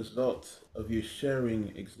are the result of you sharing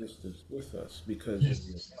existence with us because of your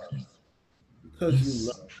Yes. love. Because you Yes.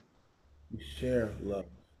 love, you share love.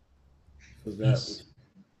 So that we Yes.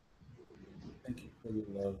 thank you for your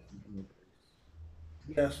love and your grace.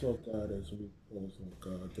 We ask, Lord God, as we close, Lord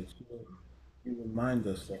God, that you remind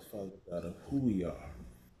us, Lord Father God, of who we are.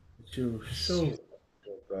 That you show us,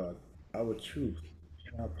 Lord God, our truth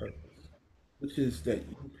and our purpose, which is that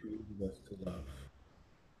you created us to love,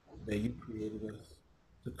 that you created us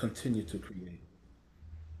to continue to create,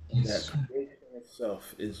 and Yes, that sir. creation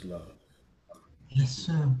itself is love. Yes,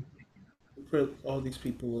 sir. We put all these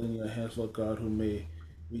people in your hands, Lord God, who may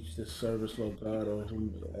reach this service, Lord God, or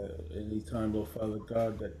who any time, Lord Father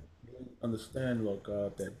God, that they understand, Lord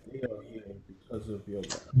God, that they are here because of your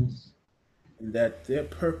love, Yes. and that their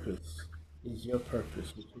purpose is your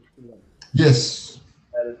purpose, which is to love. Yes.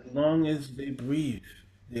 That as long as they breathe,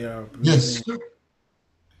 they are Yes, breathing. sir.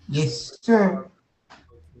 Yes, sir.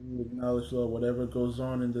 We acknowledge, Lord, whatever goes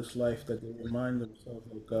on in this life, that they remind themselves,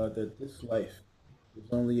 Lord God, that this life is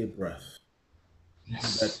only a breath, and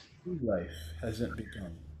that Yes. true life hasn't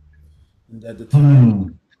begun, and that the time, Hmm.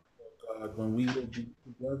 God, when we will be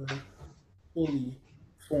together, fully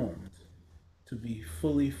formed, to be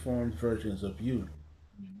fully formed versions of you,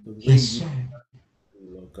 the way Yes, you, sir.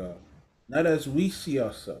 Lord God, not as we see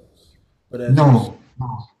ourselves, but as you see, No.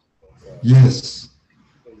 No. God. Yes.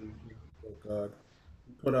 Lord God.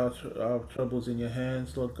 We put our troubles in your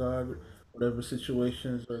hands, Lord God. Whatever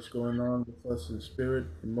situations that's going on with us in spirit,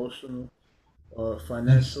 emotional, or Yes.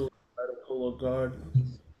 financial, medical, Lord God.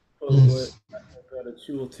 Lord Yes. God, that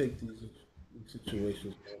you will take these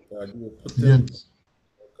situations, Lord God. You will put them, Yes.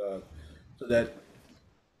 Lord God, so that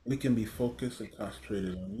we can be focused and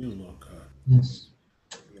concentrated on you, Lord God. Yes.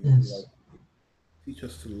 Being more Yes. like, teach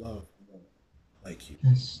us to love more like you,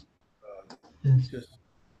 Yes. God. Yes. Teach us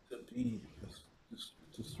to be,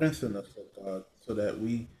 to strengthen us, Lord God, so that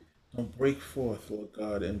we don't break forth, Lord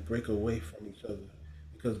God, and break away from each other.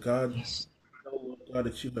 Because God, Yes. know, Lord God,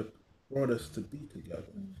 that you have brought us to be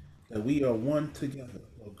together, that we are one together,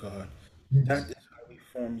 Lord God. That Yes. is how we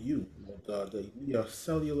form you, Lord God, that we are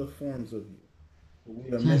cellular forms of you. But we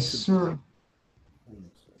are Yes, meant to be sir.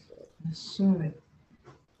 oneness, Lord God. Yes, sir.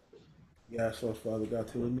 We ask, Lord Father God,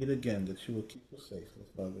 till we meet again, that you will keep us safe, Lord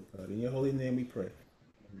Father God. In your holy name we pray.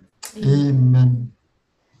 Amen. Amen.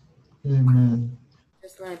 Amen.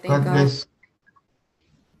 Just want to thank God God. bless.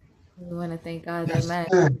 We want to thank God. Yes, Amen.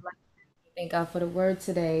 sir. Thank God for the word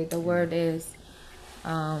today. The word is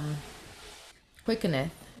um,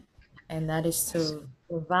 quickeneth, and that is to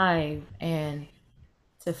revive and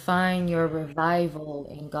to find your revival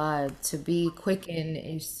in God. To be quickened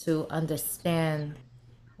is to understand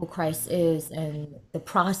who Christ is and the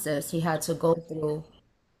process he had to go through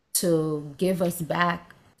to give us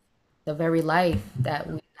back the very life that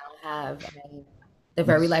we now have and the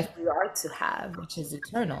very Yes. life we are to have, which is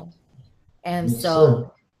eternal. And Yes, sir.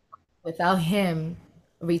 so, without him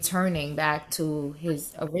returning back to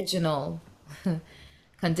his original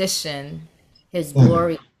condition, his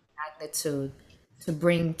glory, magnitude,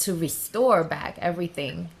 to restore back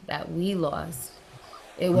everything that we lost,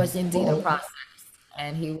 it was indeed a process,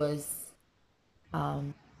 and he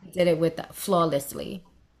did it with flawlessly,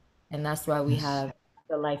 and that's why we Yes. have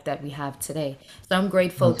the life that we have today. So I'm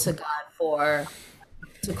grateful That's to God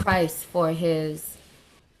to Christ for his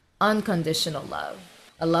unconditional love,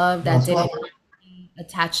 a love that that's didn't right. have any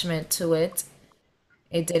attachment to it.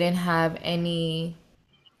 It didn't have any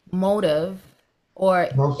motive or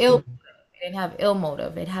No, ill. sir. It didn't have ill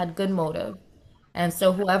motive. It had good motive. And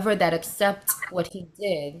so whoever that accepts what he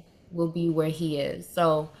did will be where he is.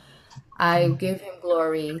 So I give him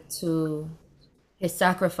glory to his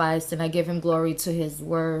sacrifice and I give him glory to his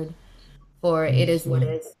word, for it Yes, is what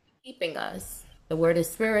sir. is keeping us. The word is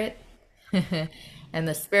spirit, and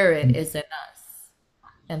the spirit is in us.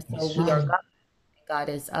 And so That's we are right. God, and God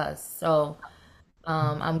is us. So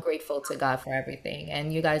I'm grateful to God for everything.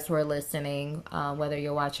 And you guys who are listening, whether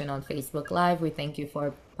you're watching on Facebook Live, we thank you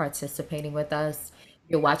for participating with us. If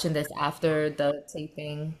you're watching this after the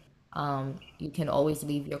taping, you can always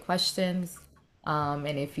leave your questions.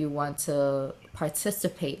 And if you want to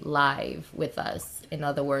participate live with us, in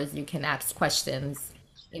other words, you can ask questions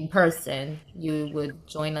in person. You would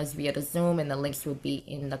join us via the Zoom, and the links would be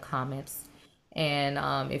in the comments.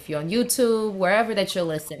 And if you're on YouTube, wherever that you're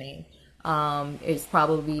listening, it's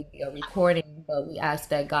probably a recording, but we ask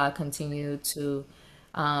that God continue to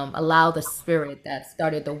allow the spirit that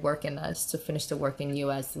started the work in us to finish the work in you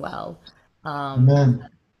as well. Amen.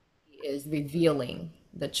 He is revealing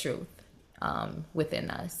the truth within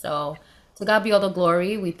us. So to God be all the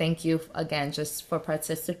glory. We thank you again just for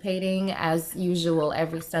participating as usual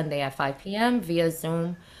every Sunday at 5 p.m. via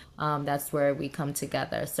Zoom. That's where we come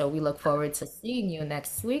together. So we look forward to seeing you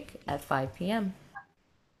next week at 5 p.m.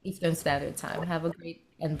 Eastern Standard Time. Have a great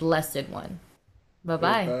and blessed one. Bye Hey,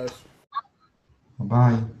 bye. Pastor.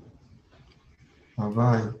 Bye-bye.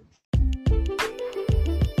 Bye-bye.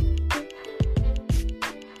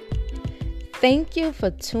 Thank you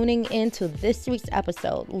for tuning in to this week's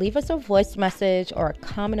episode. Leave us a voice message or a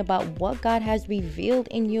comment about what God has revealed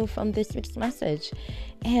in you from this week's message.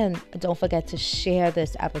 And don't forget to share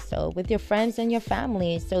this episode with your friends and your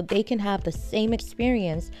family so they can have the same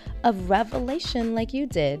experience of revelation like you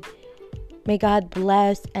did. May God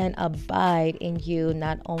bless and abide in you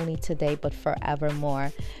not only today but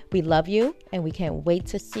forevermore. We love you and we can't wait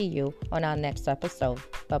to see you on our next episode.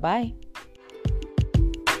 Bye-bye.